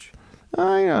March.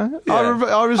 Yeah. Yeah.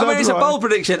 I reserve mean, it's the a right. bold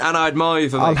prediction, and I admire you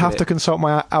for making I'll have to consult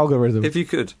my algorithm. If you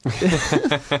could.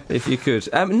 If you could.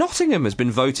 Nottingham has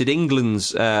been voted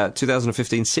England's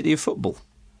 2015 City of Football.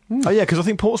 Oh yeah, because I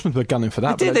think Portsmouth were gunning for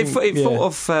that. They but did. I think- They fought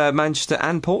off Manchester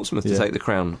and Portsmouth to Yeah. take the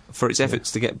crown for its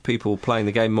efforts to get people playing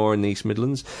the game more in the East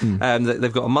Midlands.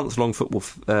 They've got a month-long football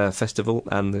festival,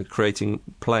 and they're creating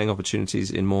playing opportunities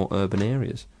in more urban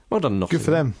areas. Well done, Nottingham. Good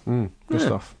for them. Good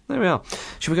stuff. There we are.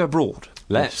 Should we go abroad?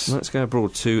 Let's go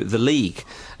abroad to the league.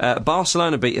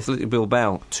 Barcelona beat Athletic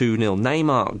Bilbao 2-0.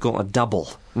 Neymar got a double.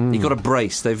 He got a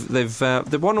brace.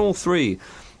 They've won all 3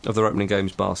 of their opening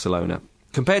games. Barcelona,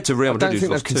 compared to Real I Madrid, don't think who's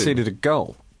they've lost 2. conceded a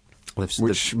goal,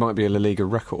 which might be a La Liga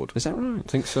record. Is that right? I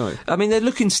think so. I mean, they're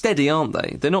looking steady, aren't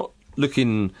they? They're not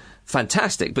looking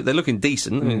fantastic, but they're looking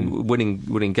decent. I mean,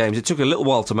 winning games. It took a little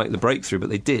while to make the breakthrough, but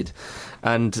they did.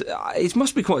 And it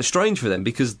must be quite strange for them,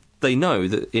 because they know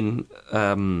that in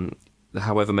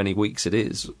however many weeks it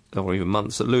is, or even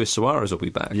months, that Luis Suarez will be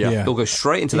back. Yeah. He'll go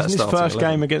straight into Isn't that his starting first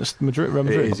 11. game against Real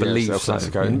Madrid? It is, I believe El so.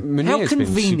 Clasico. Yeah. Munir's How been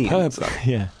convenient. superb,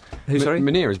 though. Yeah. Who, sorry?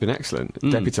 Munir has been excellent,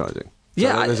 deputising.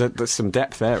 Yeah, So there's some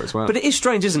depth there as well. But it is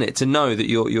strange, isn't it, to know that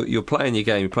you're playing your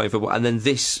game, you're playing football, and then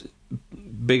this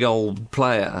big old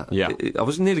player. Yeah. I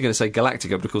was nearly going to say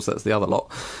Galactico, but of course that's the other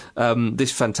lot.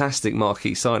 This fantastic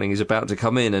marquee signing is about to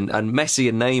come in, and Messi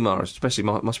and Neymar especially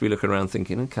must be looking around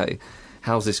thinking, okay,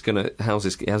 how's he going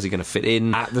to fit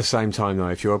in? At the same time, though,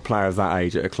 if you're a player of that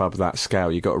age at a club of that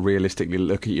scale, you've got to realistically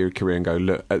look at your career and go,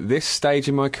 look, at this stage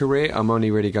in my career, I'm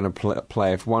only really going to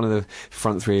play if one of the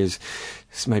front 3 is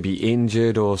maybe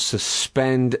injured or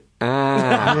suspend.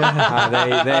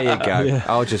 There you go. Yeah.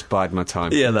 I'll just bide my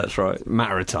time. Yeah, that's right.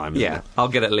 Matter of time. Isn't it? I'll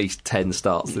get at least 10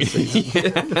 starts this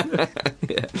season.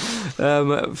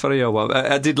 Funny old one.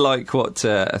 I did like what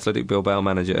Athletic Bilbao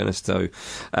manager Ernesto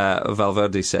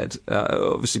Valverde said.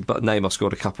 Obviously, but Neymar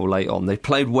scored a couple late on. They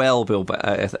played well, Bilbao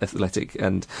Athletic,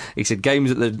 and he said games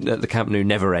at the Camp Nou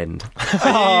never end. You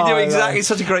do exactly. It's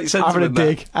such a great sentiment.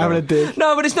 Having a dig.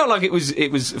 No, but it's not like it was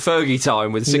Fergie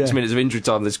time with 6 minutes of injury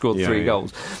time. They scored 3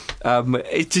 goals.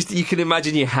 It's just, you can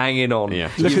imagine you hanging on. Yeah.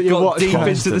 Look You've at your got watch deep into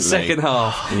constantly. the second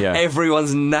half. Yeah.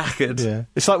 Everyone's knackered. Yeah.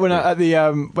 It's like when at the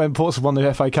when Portsmouth won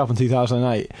the FA Cup in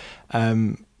 2008.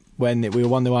 when we were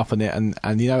 1-0 up on it,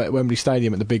 and you know at Wembley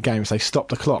Stadium at the big games they stopped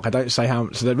the clock. I don't say how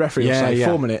much, so the referee will say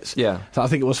 4 minutes. Yeah. So I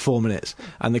think it was 4 minutes,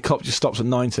 and the clock just stops at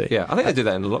 90. Yeah, I think they do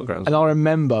that in a lot of grounds. And I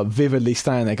remember vividly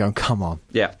standing there going, "Come on,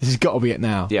 Yeah. this has got to be it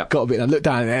now. Yeah. Got to be it." And I looked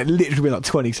down, and it literally been like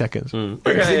 20 seconds. Yeah,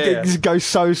 It just goes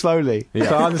so slowly.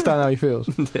 So I understand how he feels.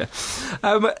 Yeah.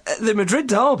 The Madrid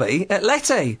derby at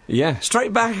Lete. Yeah.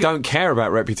 Straight back. Don't care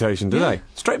about reputation, do they?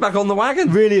 Straight back on the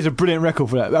wagon. Really is a brilliant record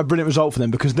for that. A brilliant result for them,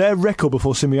 because their record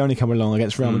before Simeone coming along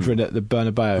against Real Madrid at the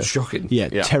Bernabeu. Shocking. Yeah,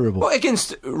 terrible. Well,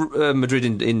 against Madrid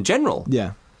in general.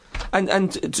 Yeah.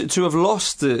 And to have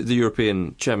lost the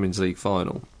European Champions League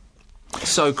final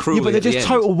so cruelly. Yeah, but they're at the just end.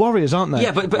 total warriors, aren't they?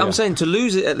 Yeah, but I'm saying to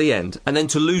lose it at the end and then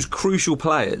to lose crucial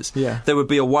players, there would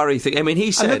be a worry thing. I mean,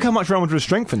 he said... And look how much Real Madrid has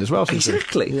strengthened as well.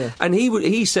 Exactly. Yeah. And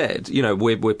he said, you know,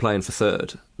 we're playing for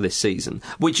third this season,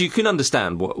 which you can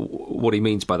understand what he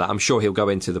means by that. I'm sure he'll go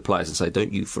into the players and say,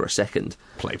 don't you for a second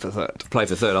Play for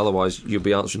third. Otherwise you'll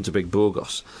be answering to Big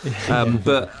Burgos.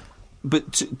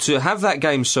 But to have that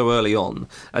game so early on,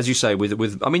 as you say,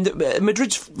 with I mean,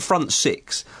 Madrid's front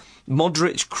six...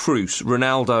 Modric, Kroos,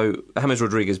 Ronaldo, James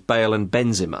Rodriguez, Bale and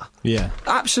Benzema. Yeah.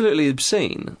 Absolutely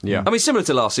obscene. Yeah. I mean, similar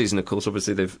to last season, of course,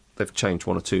 obviously they've changed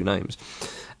one or two names.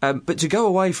 But to go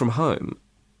away from home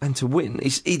and to win,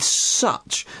 it's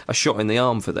such a shot in the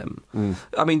arm for them.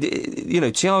 I mean, you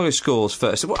know, Thiago scores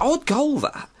first. Odd goal,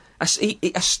 that.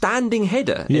 A standing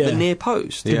header in the near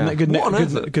post. Good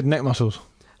Good neck muscles.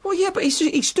 Well, yeah, but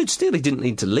he stood still. He didn't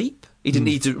need to leap. He didn't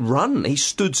need to run. He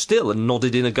stood still and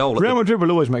nodded in a goal. Real Madrid will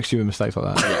always make stupid mistakes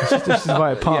like that. This is the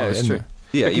way it part of it, isn't it?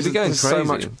 Yeah, you'd be going there's crazy. so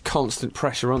much constant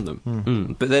pressure on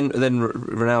them. But then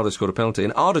Ronaldo scored a penalty.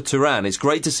 And Arda Turan, it's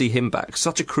great to see him back.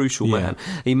 Such a crucial man.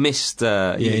 He missed...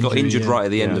 he got injured right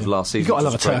at the end of last season. You've got to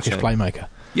love a Turkish playmaker.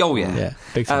 Oh yeah,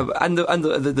 big time. And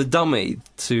the dummy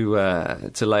to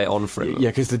lay it on for him. Yeah,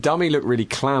 because the dummy looked really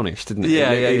clownish, didn't it?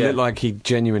 He looked like he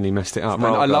genuinely messed it up. And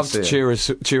I loved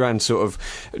Thuran's sort of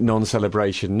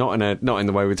non-celebration, not in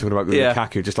the way we're talking about with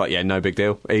Lukaku, just like no big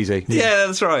deal, easy. Yeah,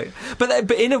 that's right.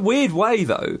 But in a weird way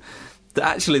though, that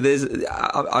actually there's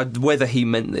whether he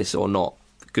meant this or not,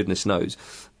 goodness knows.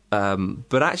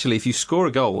 But actually, if you score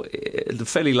a goal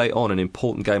fairly late on an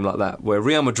important game like that, where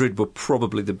Real Madrid were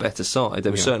probably the better side, they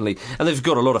were certainly, and they've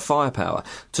got a lot of firepower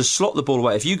to slot the ball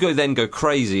away. If you then go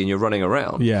crazy and you're running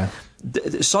around,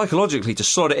 psychologically to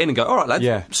slot it in and go, all right,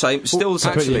 lads, still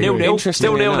 0-0,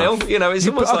 still 0-0. You know, it's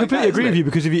almost I like completely agree with it? you,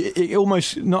 because it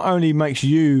almost not only makes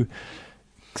you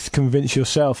convince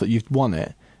yourself that you've won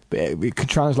it, but it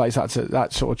translates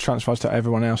that sort of transfers to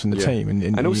everyone else in the team,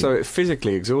 and also it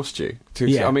physically exhausts you.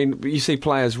 I mean, you see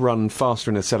players run faster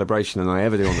in a celebration than they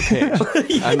ever do on the pitch.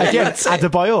 Again,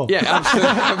 Adebayor. Yeah,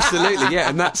 absolutely. Yeah,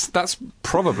 and that's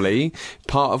probably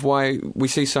part of why we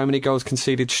see so many goals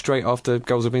conceded straight after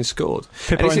goals have been scored.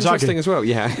 Pippo and it's Inzaghi. interesting as well.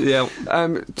 Yeah.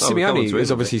 Simeone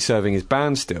is obviously serving his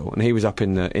band still, and he was up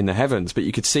in the heavens, but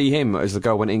you could see him as the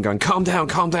goal went in, going, "Calm down,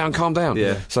 calm down, calm down."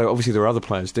 Yeah. So obviously there are other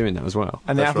players doing that as well.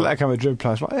 And the Atletico Madrid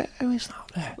players like, who is that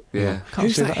up there? Yeah.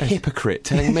 Who's that hypocrite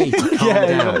telling me to calm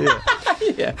down?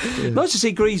 Nice to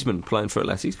see Griezmann playing for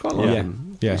Atleti. He's quite like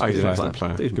him. Yeah, he's an excellent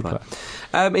player. Good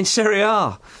player. In Serie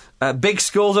A, big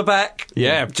scores are back.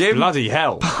 Yeah, Jim, bloody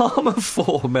hell. Parma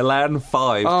 4, Milan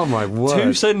 5. Oh my word. 2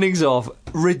 sendings off.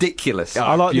 Ridiculous.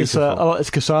 I like this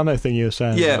Cassano thing you were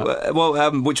saying. Yeah,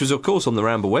 which was of course on the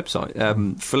Ramble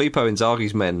website. Filippo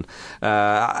Inzaghi's men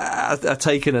are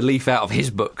taking a leaf out of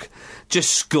his book.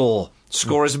 Just score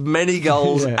as many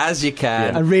goals as you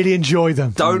can. And really enjoy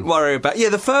them. Don't worry about... Yeah,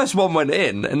 the first one went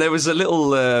in, and there was a little...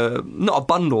 not a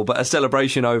bundle, but a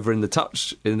celebration over in the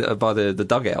touch by the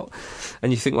dugout.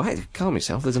 And you think, well, hey, calm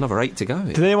yourself, there's another 8 to go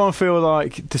here. Did anyone feel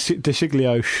like De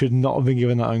Sciglio should not have been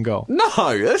given that own goal? No,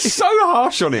 that's so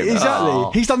harsh on him. Exactly.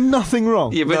 Oh. He's done nothing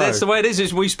wrong. Yeah, but that's the way it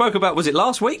is. We spoke about, was it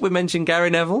last week? We mentioned Gary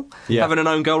Neville having an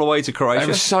own goal away to Croatia. It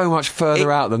was so much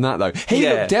further out than that, though. He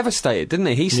looked devastated, didn't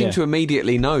he? He seemed to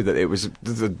immediately know that it was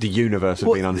the universe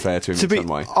had been unfair to him in some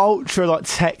way. To be ultra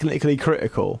technically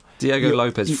critical, Diego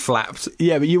Lopez flapped.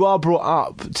 Yeah, but you are brought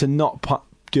up to not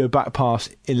do a back pass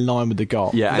in line with the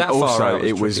goal. Yeah, and also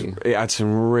it had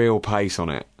some real pace on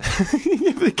it.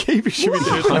 The keeper should be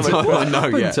doing something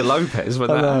to Lopez when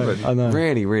that happened. I know.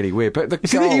 Really, really weird. But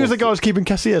he was the guy who was keeping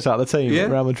Casillas out of the team at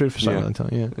Real Madrid for so long time.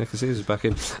 Yeah, Casillas was back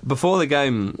in. Before the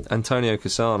game, Antonio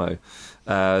Cassano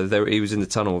He was in the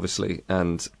tunnel, obviously,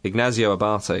 and Ignazio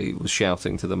Abate was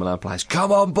shouting to the Milan players,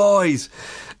 "Come on, boys!"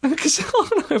 Because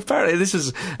apparently this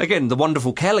is, again, the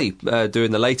wonderful Kelly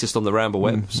doing the latest on the Ramble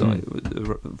website,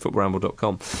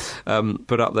 footballramble.com,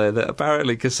 put up there that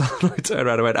apparently Cassano turned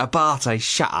around and went, "Abate,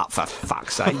 shut up, for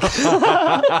fuck's sake." In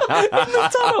the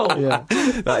tunnel. Yeah.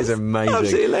 That is amazing.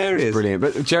 Absolutely hilarious. It's brilliant.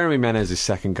 But Jeremy Menez's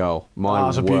second goal, my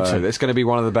it's a word, beauty. it's going to be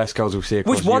one of the best goals we'll see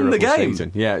across Which won the Europe all game.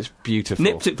 season. Yeah, it's beautiful.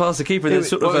 Nipped it past the keeper. And then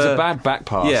It was a bad back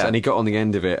pass, Yeah. and he got on the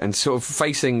end of it, and sort of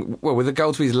facing, with the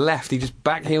goal to his left, he just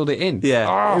backheeled it in.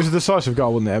 Yeah. It was a decisive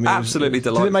goal, wasn't it? I mean, Absolutely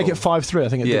Did it make it delightful. 5-3? I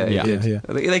think it Yeah, did. it did. Yeah.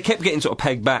 I think they kept getting sort of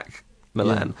pegged back,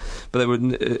 Milan, but they were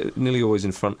nearly always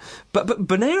in front. But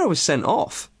Bonero was sent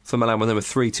off for Milan when they were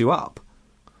 3-2 up.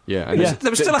 Yeah, and Yeah.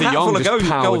 There was still a De handful Jong of just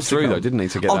powered goals to through, come. though, didn't he,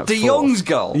 to get Oh, that De fourth? Jong's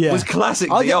goal was classic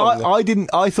De Jong.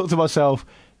 I thought to myself,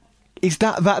 is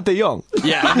that De Jong?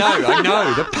 Yeah, I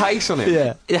know. The pace on it.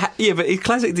 Yeah. Yeah, but in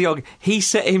classic De Jong, he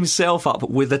set himself up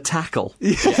with a tackle.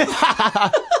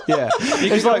 Yeah.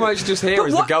 You It's can like- almost just hear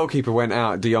as the goalkeeper went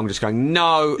out, De Jong just going,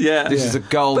 "No, this is a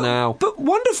goal now." But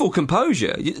wonderful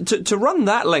composure. To run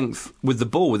that length with the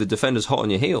ball, with the defenders hot on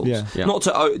your heels, Yeah. not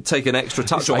to take an extra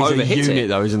touch or He's a overhit unit, it.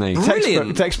 though, isn't he?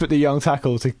 Brilliant. Expert De Jong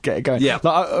tackle to get it going. Yeah.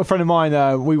 Like, a friend of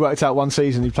mine, we worked out one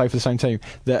season, he played for the same team,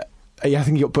 that I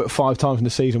think he got booked 5 times in the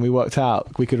season. We worked out,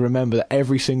 we could remember that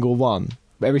every single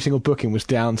booking was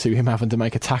down to him having to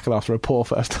make a tackle after a poor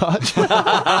first touch.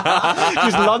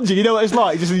 Just lunging, you know what it's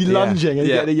like? Just lunging and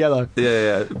getting a yellow.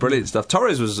 Yeah, brilliant stuff.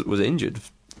 Torres was injured.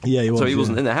 Yeah, he was. So he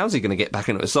wasn't in there. How's he going to get back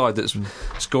into a side that's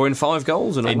scoring 5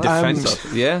 goals and all In that defence.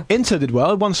 stuff? Yeah. Inter did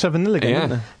well, won 7-0 again,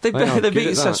 Yeah. didn't they? They are beat good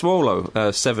at that. Sassuolo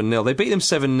 7-0. They beat them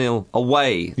 7-0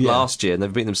 away last year, and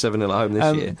they've beaten them 7-0 at home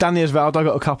this year. Danny Osvaldo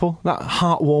got a couple. That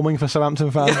heartwarming for Southampton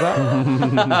fans.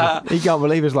 That he can't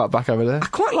believe his luck back over there. I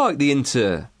quite like the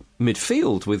Inter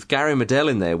midfield with Gary Medel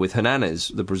in there, with Hernandez,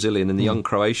 the Brazilian, and the young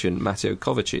Croatian Mateo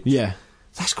Kovacic. Yeah,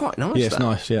 That's quite nice. yeah, it's that.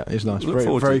 nice. Yeah, it's nice. Look Very,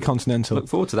 forward very to- continental. Look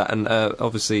forward to that. And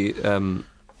obviously,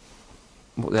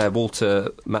 Walter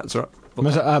Mazzarri.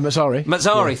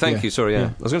 Mazzari. Thank you. Sorry,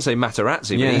 yeah. I was going to say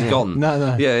Materazzi, but he's gone.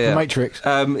 No. Yeah. The Matrix.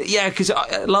 Yeah, because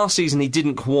last season he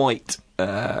didn't quite,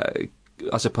 I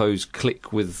suppose,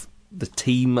 click with the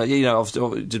team.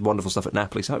 Did wonderful stuff at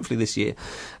Napoli, so hopefully this year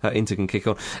Inter can kick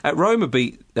on. Roma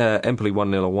beat Empoli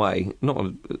 1-0 away. Not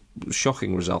a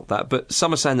shocking result, that, but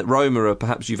some are saying that Roma are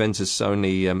perhaps Juventus'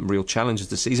 only real challengers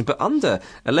this season, but under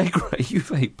Allegri,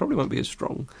 Juve probably won't be as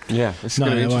strong. Yeah, it's No,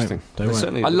 going to they be won't. interesting. They won't.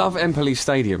 Certainly- I love Empoli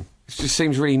Stadium. It just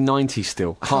seems really 90s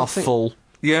still. Half full.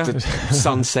 Yeah. The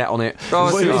sunset on it.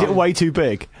 Is it way too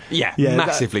big? Yeah, Yeah,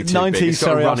 massively too 90s big. It's got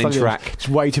a Serie A running stadium, track. It's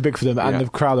way too big for them, and Yeah. the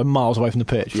crowd are miles away from the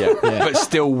pitch. Yeah. But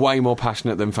still way more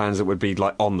passionate than fans that would be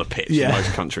like on the pitch Yeah. in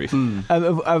most countries. Can I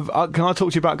talk to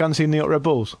you about going to see New York Red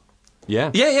Bulls?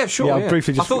 Yeah. Yeah, sure. Yeah, Yeah, I'll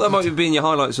briefly I just- thought that might have been your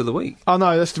highlights of the week. Oh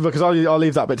no, that's because I'll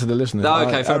leave that bit to the listeners. Oh,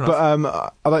 okay, fair But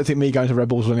I don't think me going to Red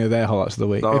Bulls was any of their highlights of the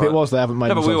week. All If right. it was, they haven't made.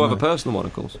 No, but we all have a themselves personal one,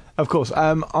 of course. known. Of course.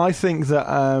 I think that.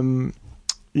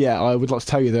 I would like to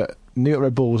tell you that New York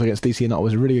Red Bulls against DC United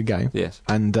was a really good game. Yes.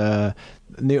 And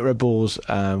New York Red Bulls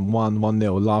won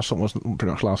 1-0. Last one was pretty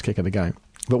much last kick of the game.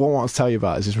 But what I want to tell you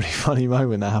about is this really funny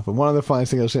moment that happened. One of the funniest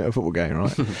things I've seen at a football game,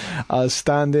 right? I was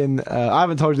standing... I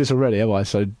haven't told you this already, have I?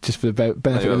 So just for the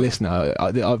benefit of the listener,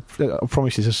 I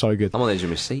promise this is so good. I'm on the edge of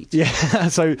my seat. Yeah,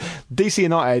 so DC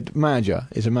United manager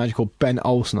is a manager called Ben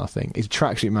Olsen, I think. He's a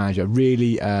tracksuit manager,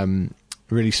 really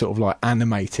sort of like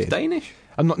animated. Danish?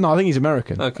 I think he's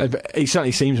American. Okay. But he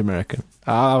certainly seems American.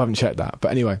 I haven't checked that.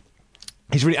 But anyway,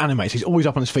 he's really animated. He's always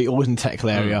up on his feet, always in the technical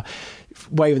area,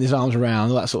 waving his arms around,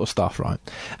 all that sort of stuff, right?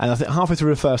 And I think halfway through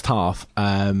the first half,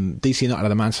 DC United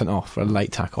had a man sent off for a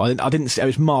late tackle. I didn't. It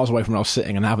was miles away from where I was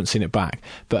sitting, and I haven't seen it back.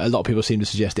 But a lot of people seem to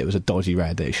suggest it was a dodgy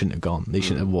red, that he shouldn't have gone, that he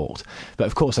shouldn't have walked. But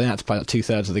of course, they had to play like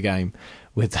 2/3 of the game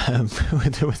with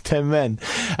 10 men,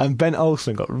 and Ben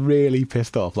Olsen got really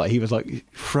pissed off. Like, he was like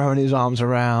throwing his arms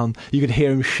around. You could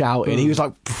hear him shouting. He was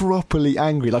like properly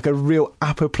angry, like a real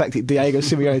apoplectic Diego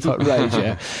Simeone type rage.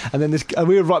 Yeah, and then and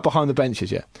we were right behind the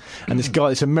benches. Yeah, and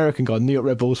this American guy, New York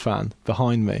Red Bulls fan,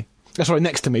 behind me. Sorry,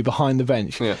 next to me, behind the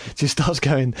bench, just starts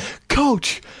going,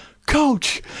 "Coach,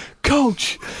 coach,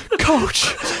 coach,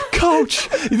 coach, coach."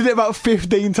 He did it about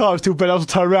 15 times till Ben Olsen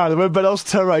turned around, and when Ben Olsen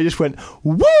turned around, he just went,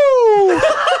 "Woo!"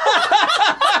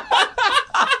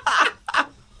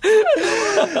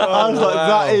 I was like,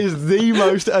 that is the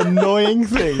most annoying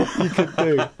thing you could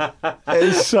do. It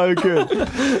is so good.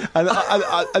 And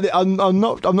I'm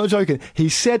not joking. He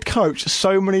said "coach"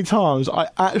 so many times. I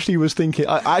actually was thinking.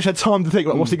 I actually had time to think,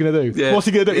 like, what's he going to do? Yeah. What's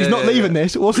he going to do? He's not leaving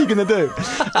this. What's he going to do?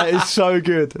 It is so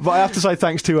good. But I have to say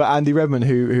thanks to Andy Redmond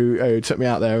who took me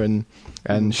out there and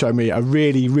and showed me a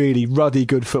really, really ruddy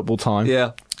good football time.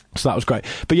 Yeah. So that was great.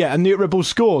 But yeah, and Newt Red Bull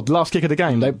scored last kick of the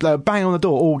game. They were banging on the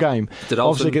door all game. Did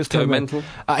Alton go mental?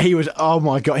 He was, oh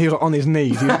my God, he was on his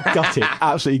knees. He was gutted,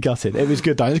 absolutely gutted. It was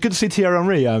good though. It was good to see Thierry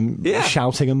Henry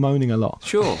shouting and moaning a lot.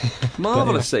 Sure.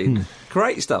 Marvellous scene.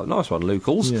 Great stuff. Nice one,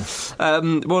 Lucals.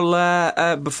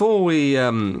 Yeah. Before we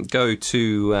go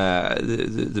to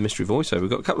the mystery voiceover, we've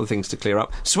got a couple of things to clear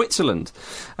up. Switzerland.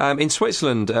 In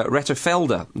Switzerland, Reto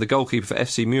Felder, the goalkeeper for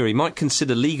FC Muri, might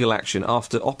consider legal action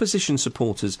after opposition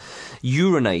supporters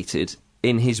urinated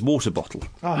in his water bottle.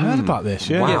 I heard about this,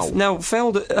 yeah. Wow. Yeah, now,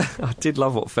 Felder, I did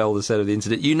love what Felder said of the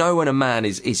incident. You know when a man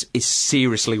is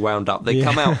seriously wound up. They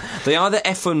come out, they either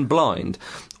effing blind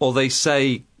or they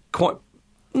say quite...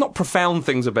 not profound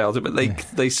things about it, but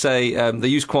they say they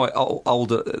use quite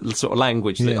older sort of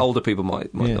language that older people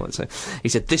might not say. He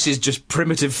said, "This is just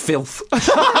primitive filth."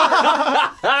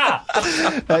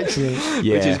 Excellent,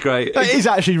 which is great. It is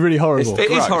actually really horrible. It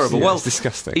is horrible. Yeah, well, it's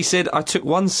disgusting. He said, "I took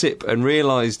one sip and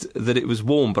realised that it was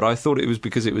warm, but I thought it was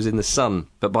because it was in the sun.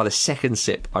 But by the second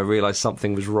sip, I realised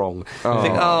something was wrong." I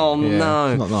think, no,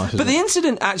 it's not nice. But the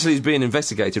incident actually is being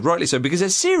investigated, rightly so, because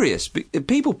it's serious.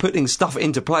 People putting stuff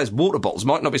into players' water bottles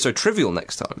might not be so trivial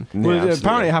next time. Well,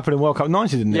 apparently it happened in World Cup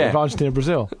 90, didn't it? Yeah. With Argentina,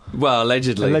 Brazil. Well,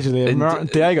 allegedly.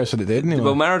 Diego said it did, didn't he?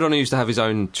 Well, Maradona used to have his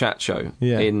own chat show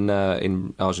Yeah.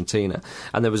 in Argentina,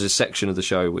 and there was a section of the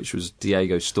show which was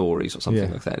Diego's stories or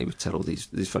something like that, and he would tell all these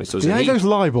funny stories. Diego's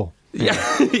libel. Yeah,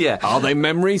 yeah. Are they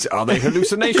memories? Are they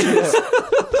hallucinations?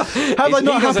 How they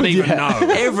not happened even yet? know.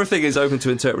 Everything is open to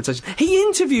interpretation. He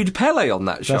interviewed Pele on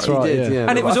that show. That's right, He did, yeah.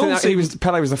 And it was all...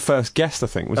 Pele was the first guest, I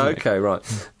think, wasn't Okay, right.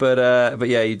 But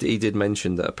yeah, he did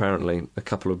mention that apparently a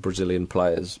couple of Brazilian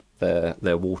players,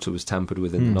 their water was tampered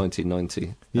with in the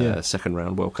 1990 second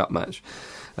round World Cup match.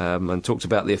 And talked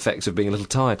about the effects of being a little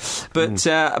tired, but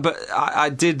I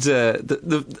did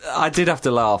have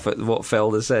to laugh at what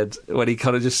Felder said when he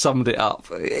kind of just summed it up,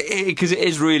 because it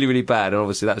is really, really bad, and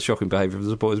obviously that's shocking behaviour from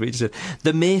the supporters. But he just said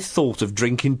the mere thought of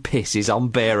drinking piss is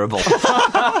unbearable.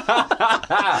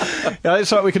 Yeah, it's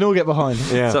something we can all get behind.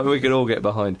 Yeah, something we can all get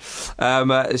behind.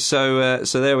 So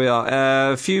there we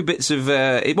are. A few bits of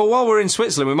well, while we're in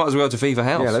Switzerland, we might as well go to FIFA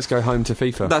House. Yeah, let's go home to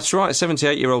FIFA. That's right.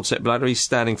 78-year-old Sepp Blatter, he's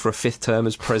standing for a fifth term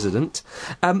as president.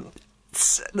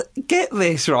 Get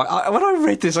this right. When I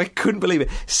read this, I couldn't believe it.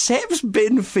 Sepp's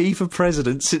been FIFA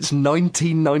president since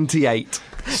 1998.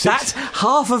 That's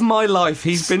half of my life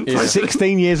he's been president.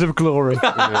 16 years of glory.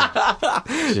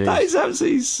 That is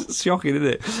absolutely shocking, isn't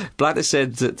it? Blatter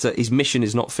said that his mission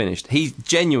is not finished. He's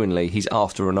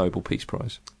after a Nobel Peace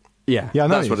Prize. Yeah, I know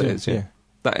that's what it is. Yeah.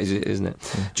 That is it, isn't it?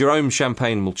 Yeah. Jerome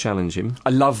Champagne will challenge him. I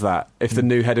love that. If the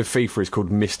new head of FIFA is called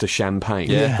Mr. Champagne,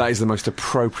 that is the most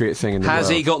appropriate thing in the world. Has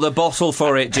he got the bottle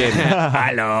for it, Jim?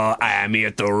 Hello, I am here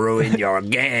to ruin your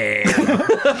game.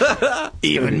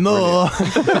 Even more.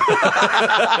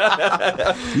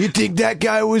 You think that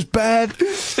guy was bad?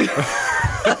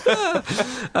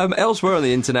 Elsewhere on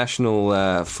the international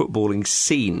footballing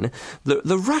scene,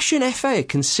 the Russian FA are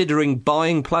considering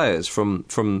buying players from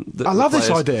the I love players,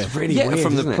 this idea. It's really weird,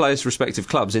 from the isn't it? players' respective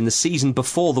clubs in the season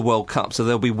before the World Cup, so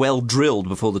they'll be well drilled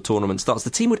before the tournament starts. The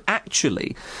team would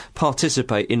actually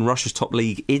participate in Russia's top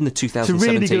league in the 2017. It's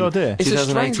a really good idea. It's a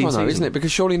strange one, though, isn't it?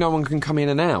 Because surely no one can come in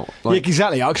and out. Yeah,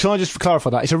 exactly. Can I just clarify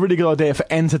that? It's a really good idea for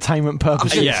entertainment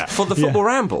purposes. Yeah, for the football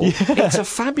ramble. It's a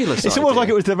fabulous idea. It's almost like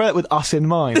it was developed with us in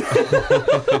mind.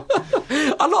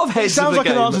 A lot of heads. It sounds of the like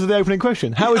game. an answer to the opening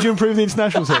question. How would you improve the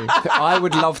international team? I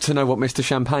would love to know what Mr.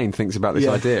 Champagne thinks about this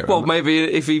idea. Well, maybe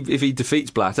if he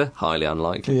defeats Blatter, highly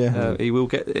unlikely, he will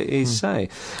get his say.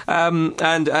 And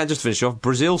just to finish off,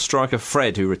 Brazil striker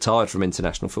Fred, who retired from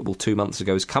international football 2 months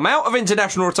ago, has come out of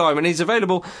international retirement. He's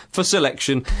available for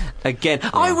selection again.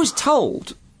 I was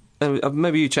told...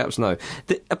 maybe you chaps know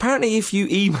that apparently if you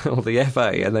email the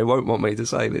FA, and they won't want me to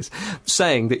say this,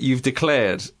 saying that you've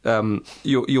declared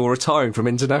you're retiring from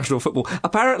international football,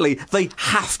 apparently they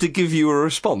have to give you a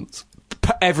response.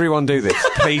 Everyone do this.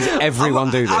 Please, everyone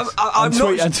do this.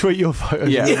 And tweet your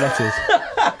photos and letters.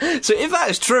 So if that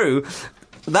is true...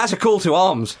 That's a call to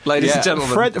arms, ladies and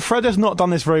gentlemen. Fred has not done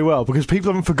this very well because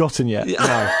people haven't forgotten yet. No.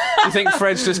 Do you think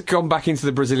Fred's just gone back into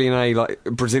the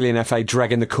Brazilian FA,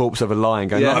 dragging the corpse of a lion,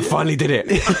 going, I finally did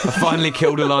it. I finally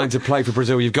killed a lion to play for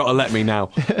Brazil. You've got to let me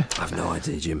now. I've no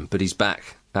idea, Jim, but he's back.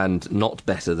 and not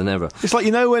better than ever. It's like,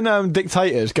 when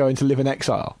dictators go into live in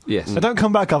exile? Yes. They don't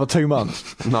come back after 2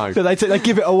 months. No. But they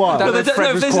give it a while. Don't know if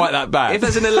Fred was quite that bad. If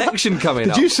there's an election coming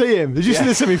up. Did you see him? Did you see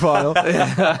the semi-final?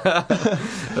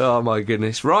 Oh, my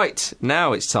goodness. Right,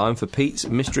 now it's time for Pete's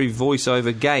mystery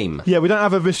voiceover game. Yeah, we don't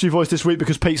have a mystery voice this week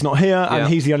because Pete's not here, Yeah.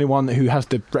 and he's the only one who has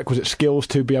the requisite skills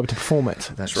to be able to perform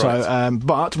it. That's right. So,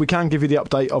 but we can give you the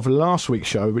update of last week's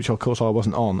show, which of course I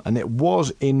wasn't on, and it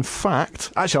was in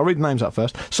fact... Actually, I'll read the names out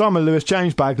first. Simon Lewis,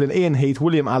 James Baglin, Ian Heath,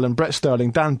 William Allen, Brett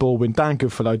Sterling, Dan Baldwin, Dan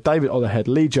Goodfellow, David Otherhead,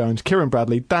 Lee Jones, Kieran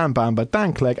Bradley, Dan Bamber,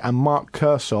 Dan Clegg, and Mark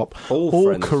Kersop. All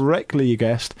friends. Correctly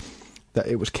guessed that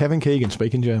it was Kevin Keegan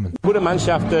speaking German. Gute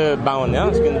Mannschaft bauen, ja?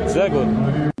 Es geht sehr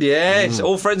gut. Yes,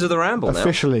 all friends of the Ramble now.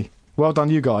 Officially. Well done,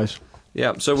 you guys.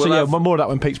 Yeah, so So we'll yeah, have... more of that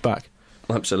when Pete's back.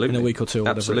 Absolutely. In a week or two, or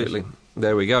whatever it is. Absolutely.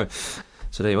 There we go.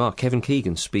 So there you are, Kevin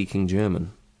Keegan speaking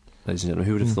German. Ladies and gentlemen,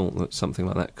 who would have thought that something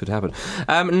like that could happen?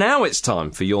 Now it's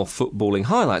time for your footballing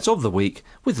highlights of the week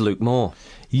with Luke Moore.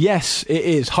 Yes, it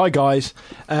is. Hi, guys.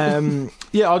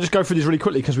 Yeah, I'll just go through these really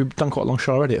quickly because we've done quite a long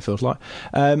show already, it feels like.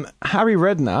 Harry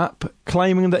Redknapp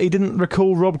claiming that he didn't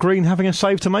recall Rob Green having a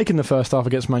save to make in the first half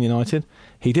against Man United.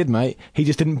 He did, mate. He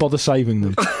just didn't bother saving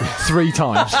them 3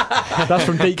 times. That's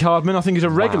from Deke Hardman. I think he's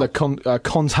a regular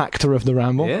contactor of the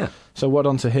Ramble. Yeah. So well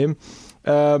done to him.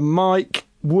 Mike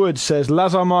Wood says,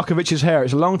 Lazar Markovic's hair.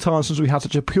 It's a long time since we had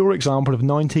such a pure example of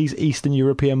 90s Eastern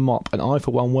European mop, and I,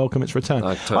 for one, welcome its return.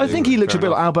 I totally think he agree. looks a Fair bit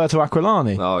enough. like Alberto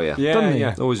Aquilani. Oh, yeah. Doesn't he?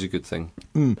 Yeah. Always a good thing.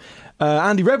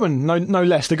 Andy Redmond, no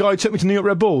less, the guy who took me to New York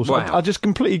Red Bulls. Wow. I just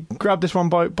completely grabbed this one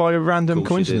by a random Of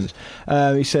course you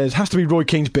coincidence. He says, has to be Roy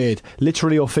Keane's beard.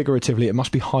 Literally or figuratively, it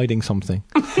must be hiding something.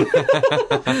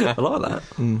 I like that.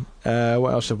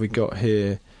 What else have we got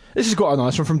here? This is quite a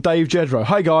nice one from Dave Jedro.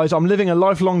 Hi guys, I'm living a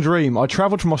lifelong dream. I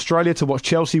travelled from Australia to watch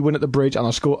Chelsea win at the Bridge, and I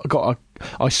saw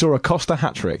a Costa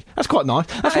hat trick. That's quite nice.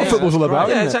 That's what football's all about,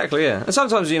 Yeah, isn't it? exactly, yeah. And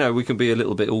sometimes, we can be a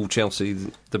little bit all Chelsea,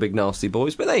 the big nasty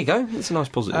boys, but there you go. It's a nice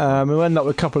positive. We'll end up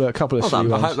with a couple of Well done. silly I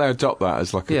ones. hope they adopt that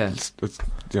as like Yeah.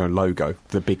 a logo.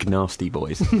 The big nasty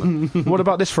boys. What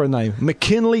about this for a name?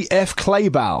 McKinley F.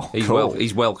 Claybow.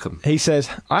 He's welcome. He says,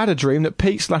 I had a dream that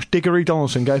Pete/Diggory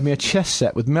Donaldson gave me a chess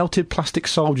set with melted plastic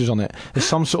soldiers on it as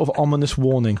some sort of ominous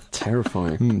warning.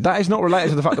 Terrifying. That is not related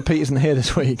to the fact that Pete isn't here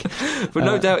this week. But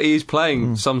no doubt he is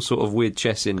playing some sort of weird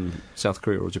chess in South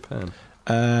Korea or Japan.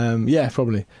 Yeah,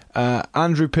 probably.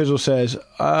 Andrew Pizzle says,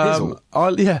 Pizzle?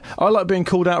 I like being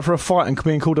called out for a fight and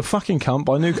being called a fucking cunt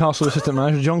by Newcastle assistant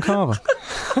manager John Carver.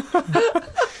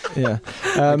 Yeah.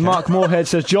 Mark Moorhead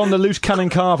says, John the Loose Cannon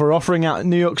Carver offering out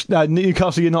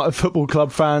Newcastle United Football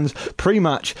Club fans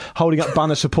pre-match holding up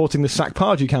banners supporting the Sack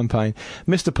Pardew campaign.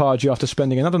 Mr. Pardew, after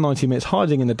spending another 90 minutes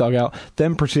hiding in the dugout,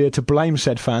 then proceeded to blame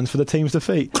said fans for the team's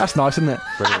defeat. That's nice, isn't it?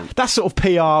 Brilliant. That's sort of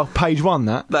PR page 1,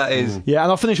 that. That is. Yeah,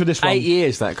 and I'll finish with this one. 8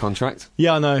 years, that contract.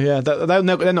 Yeah, I know, yeah. They're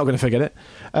not going to forget it.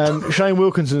 Shane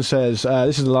Wilkinson says,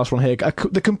 this is the last one here,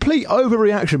 the complete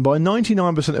overreaction by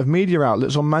 99% of media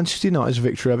outlets on Manchester United's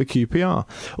victory over QPR.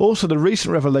 Also, the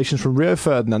recent revelations from Rio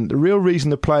Ferdinand, the real reason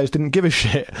the players didn't give a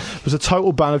shit was a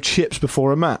total ban of chips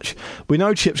before a match. We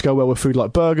know chips go well with food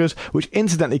like burgers, which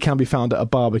incidentally can be found at a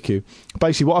barbecue.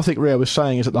 Basically, what I think Rio was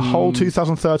saying is that the whole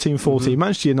 2013-14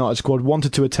 Manchester United squad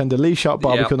wanted to attend a Lee Sharp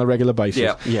barbecue on a regular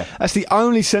basis. Yeah. That's the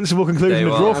only sensible conclusion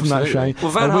to draw from that, Shane.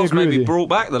 Well, Van And we Hal's agree with maybe you. brought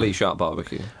back the Lee Sharp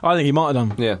barbecue. I think he might have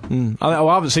done. Yeah.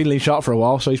 I haven't seen Lee Sharp for a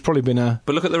while, so he's probably been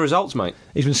But look at the results, mate.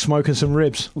 he's been smoking some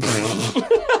ribs.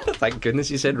 Thank goodness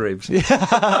you said ribs. There you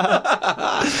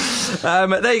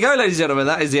go, ladies and gentlemen.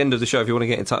 That is the end of the show. If you want to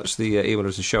get in touch, the email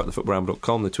is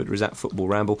show@thefootballramble.com. The Twitter is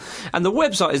 @footballramble. And the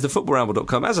website is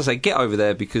thefootballramble.com. As I say, get over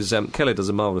there because Kelly does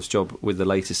a marvellous job with the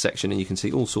latest section and you can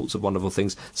see all sorts of wonderful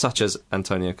things, such as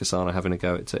Antonio Cassano having a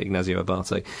go at Ignazio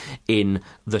Abate in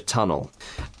the tunnel.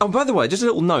 Oh, by the way, just a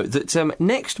little note that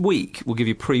next week we'll give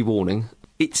you pre-warning.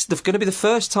 It's going to be the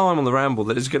first time on the Ramble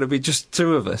that it's going to be just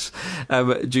 2 of us,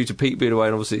 due to Pete being away,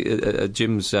 and obviously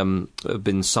Jim's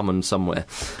been summoned somewhere.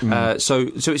 So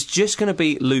it's just going to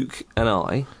be Luke and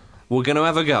I. We're going to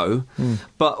have a go,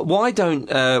 but why don't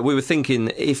we were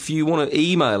thinking if you want to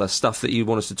email us stuff that you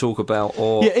want us to talk about,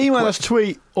 or email us,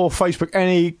 tweet or Facebook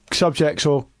any subjects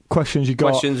or questions you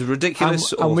got. Questions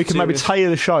ridiculous, and we can maybe serious? tailor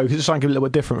the show because it's something a little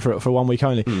bit different for 1 week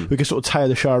only. We can sort of tailor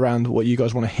the show around what you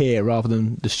guys want to hear rather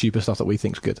than the stupid stuff that we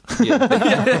think's good. Yeah.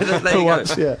 There For you go.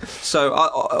 once, yeah. So,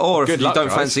 or if Good you luck, don't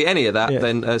guys. fancy any of that,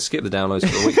 then skip the downloads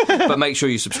for a week. But make sure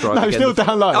you subscribe. No, again. still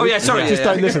download. Oh yeah, sorry, just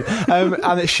yeah, don't listen.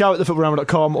 And it's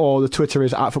show@thefootballramble.com, or the Twitter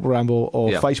is @footballramble,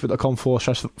 or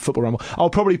facebook.com/footballramble. I'll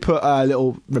probably put a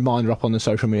little reminder up on the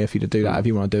social media for you to do that if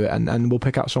you want to do it, and we'll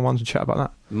pick out some ones and chat about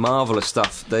that. Marvellous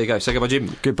stuff. There there you go. Say goodbye,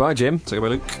 Jim. Goodbye, Jim. Say goodbye,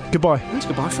 Luke. Goodbye. And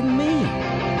goodbye from me.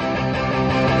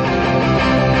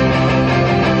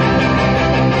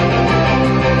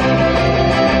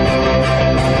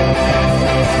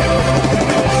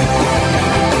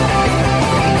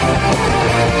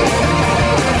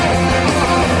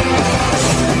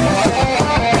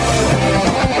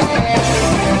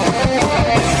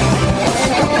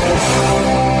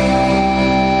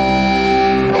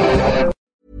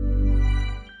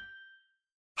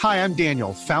 Hi, I'm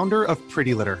Daniel, founder of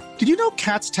Pretty Litter. Did you know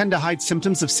cats tend to hide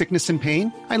symptoms of sickness and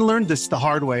pain? I learned this the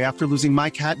hard way after losing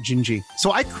my cat, Gingy.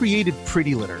 So I created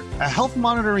Pretty Litter, a health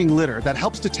monitoring litter that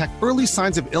helps detect early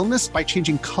signs of illness by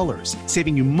changing colors,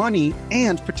 saving you money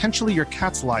and potentially your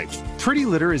cat's life. Pretty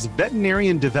Litter is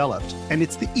veterinarian developed, and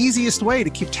it's the easiest way to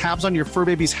keep tabs on your fur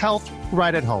baby's health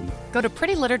right at home. Go to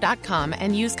prettylitter.com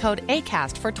and use code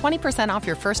ACAST for 20% off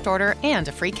your first order and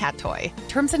a free cat toy.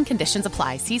 Terms and conditions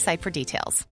apply. See site for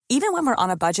details. Even when we're on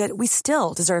a budget, we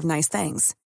still deserve nice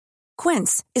things.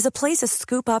 Quince is a place to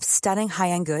scoop up stunning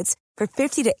high-end goods for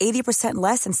 50 to 80%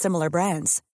 less than similar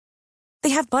brands. They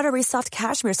have buttery soft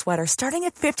cashmere sweaters starting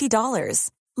at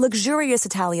 $50, luxurious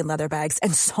Italian leather bags,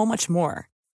 and so much more.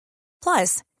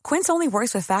 Plus, Quince only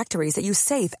works with factories that use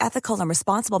safe, ethical, and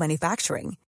responsible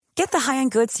manufacturing. Get the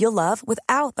high-end goods you'll love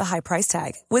without the high price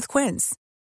tag with Quince.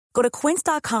 Go to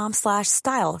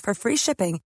quince.com/style for free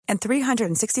shipping and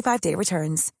 365-day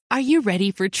returns. Are you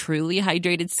ready for truly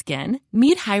hydrated skin?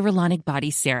 Meet Hyaluronic Body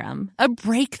Serum, a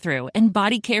breakthrough in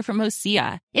body care from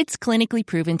Osea. It's clinically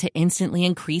proven to instantly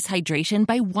increase hydration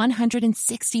by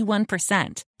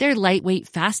 161%. Their lightweight,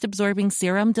 fast-absorbing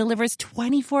serum delivers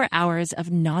 24 hours of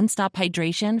nonstop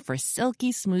hydration for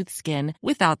silky smooth skin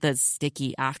without the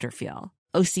sticky afterfeel.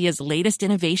 Osea's latest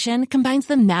innovation combines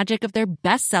the magic of their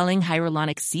best-selling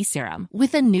Hyaluronic Sea Serum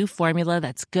with a new formula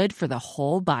that's good for the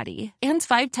whole body and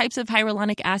 5 types of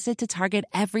hyaluronic acid to target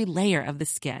every layer of the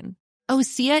skin.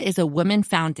 Osea is a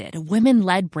women-founded,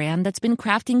 women-led brand that's been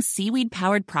crafting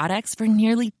seaweed-powered products for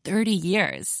nearly 30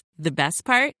 years. The best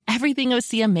part? Everything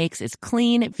Osea makes is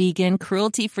clean, vegan,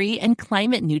 cruelty-free, and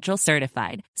climate-neutral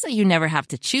certified, so you never have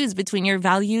to choose between your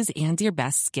values and your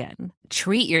best skin.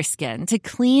 Treat your skin to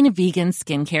clean, vegan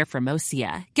skincare from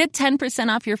Osea. Get 10%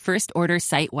 off your first order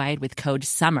site-wide with code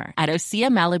SUMMER at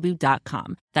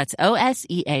OseaMalibu.com. That's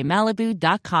OSEA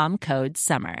Malibu.com, code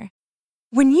SUMMER.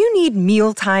 When you need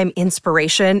mealtime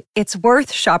inspiration, it's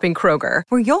worth shopping Kroger,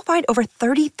 where you'll find over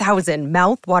 30,000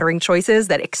 mouth-watering choices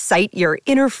that excite your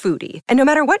inner foodie. And no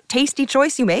matter what tasty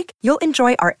choice you make, you'll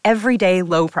enjoy our everyday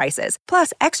low prices,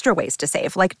 plus extra ways to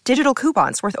save, like digital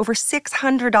coupons worth over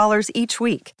 $600 each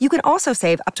week. You can also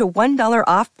save up to $1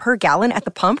 off per gallon at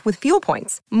the pump with fuel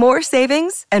points. More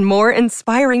savings and more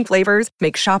inspiring flavors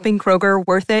make shopping Kroger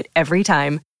worth it every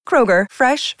time. Kroger,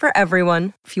 fresh for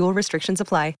everyone. Fuel restrictions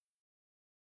apply.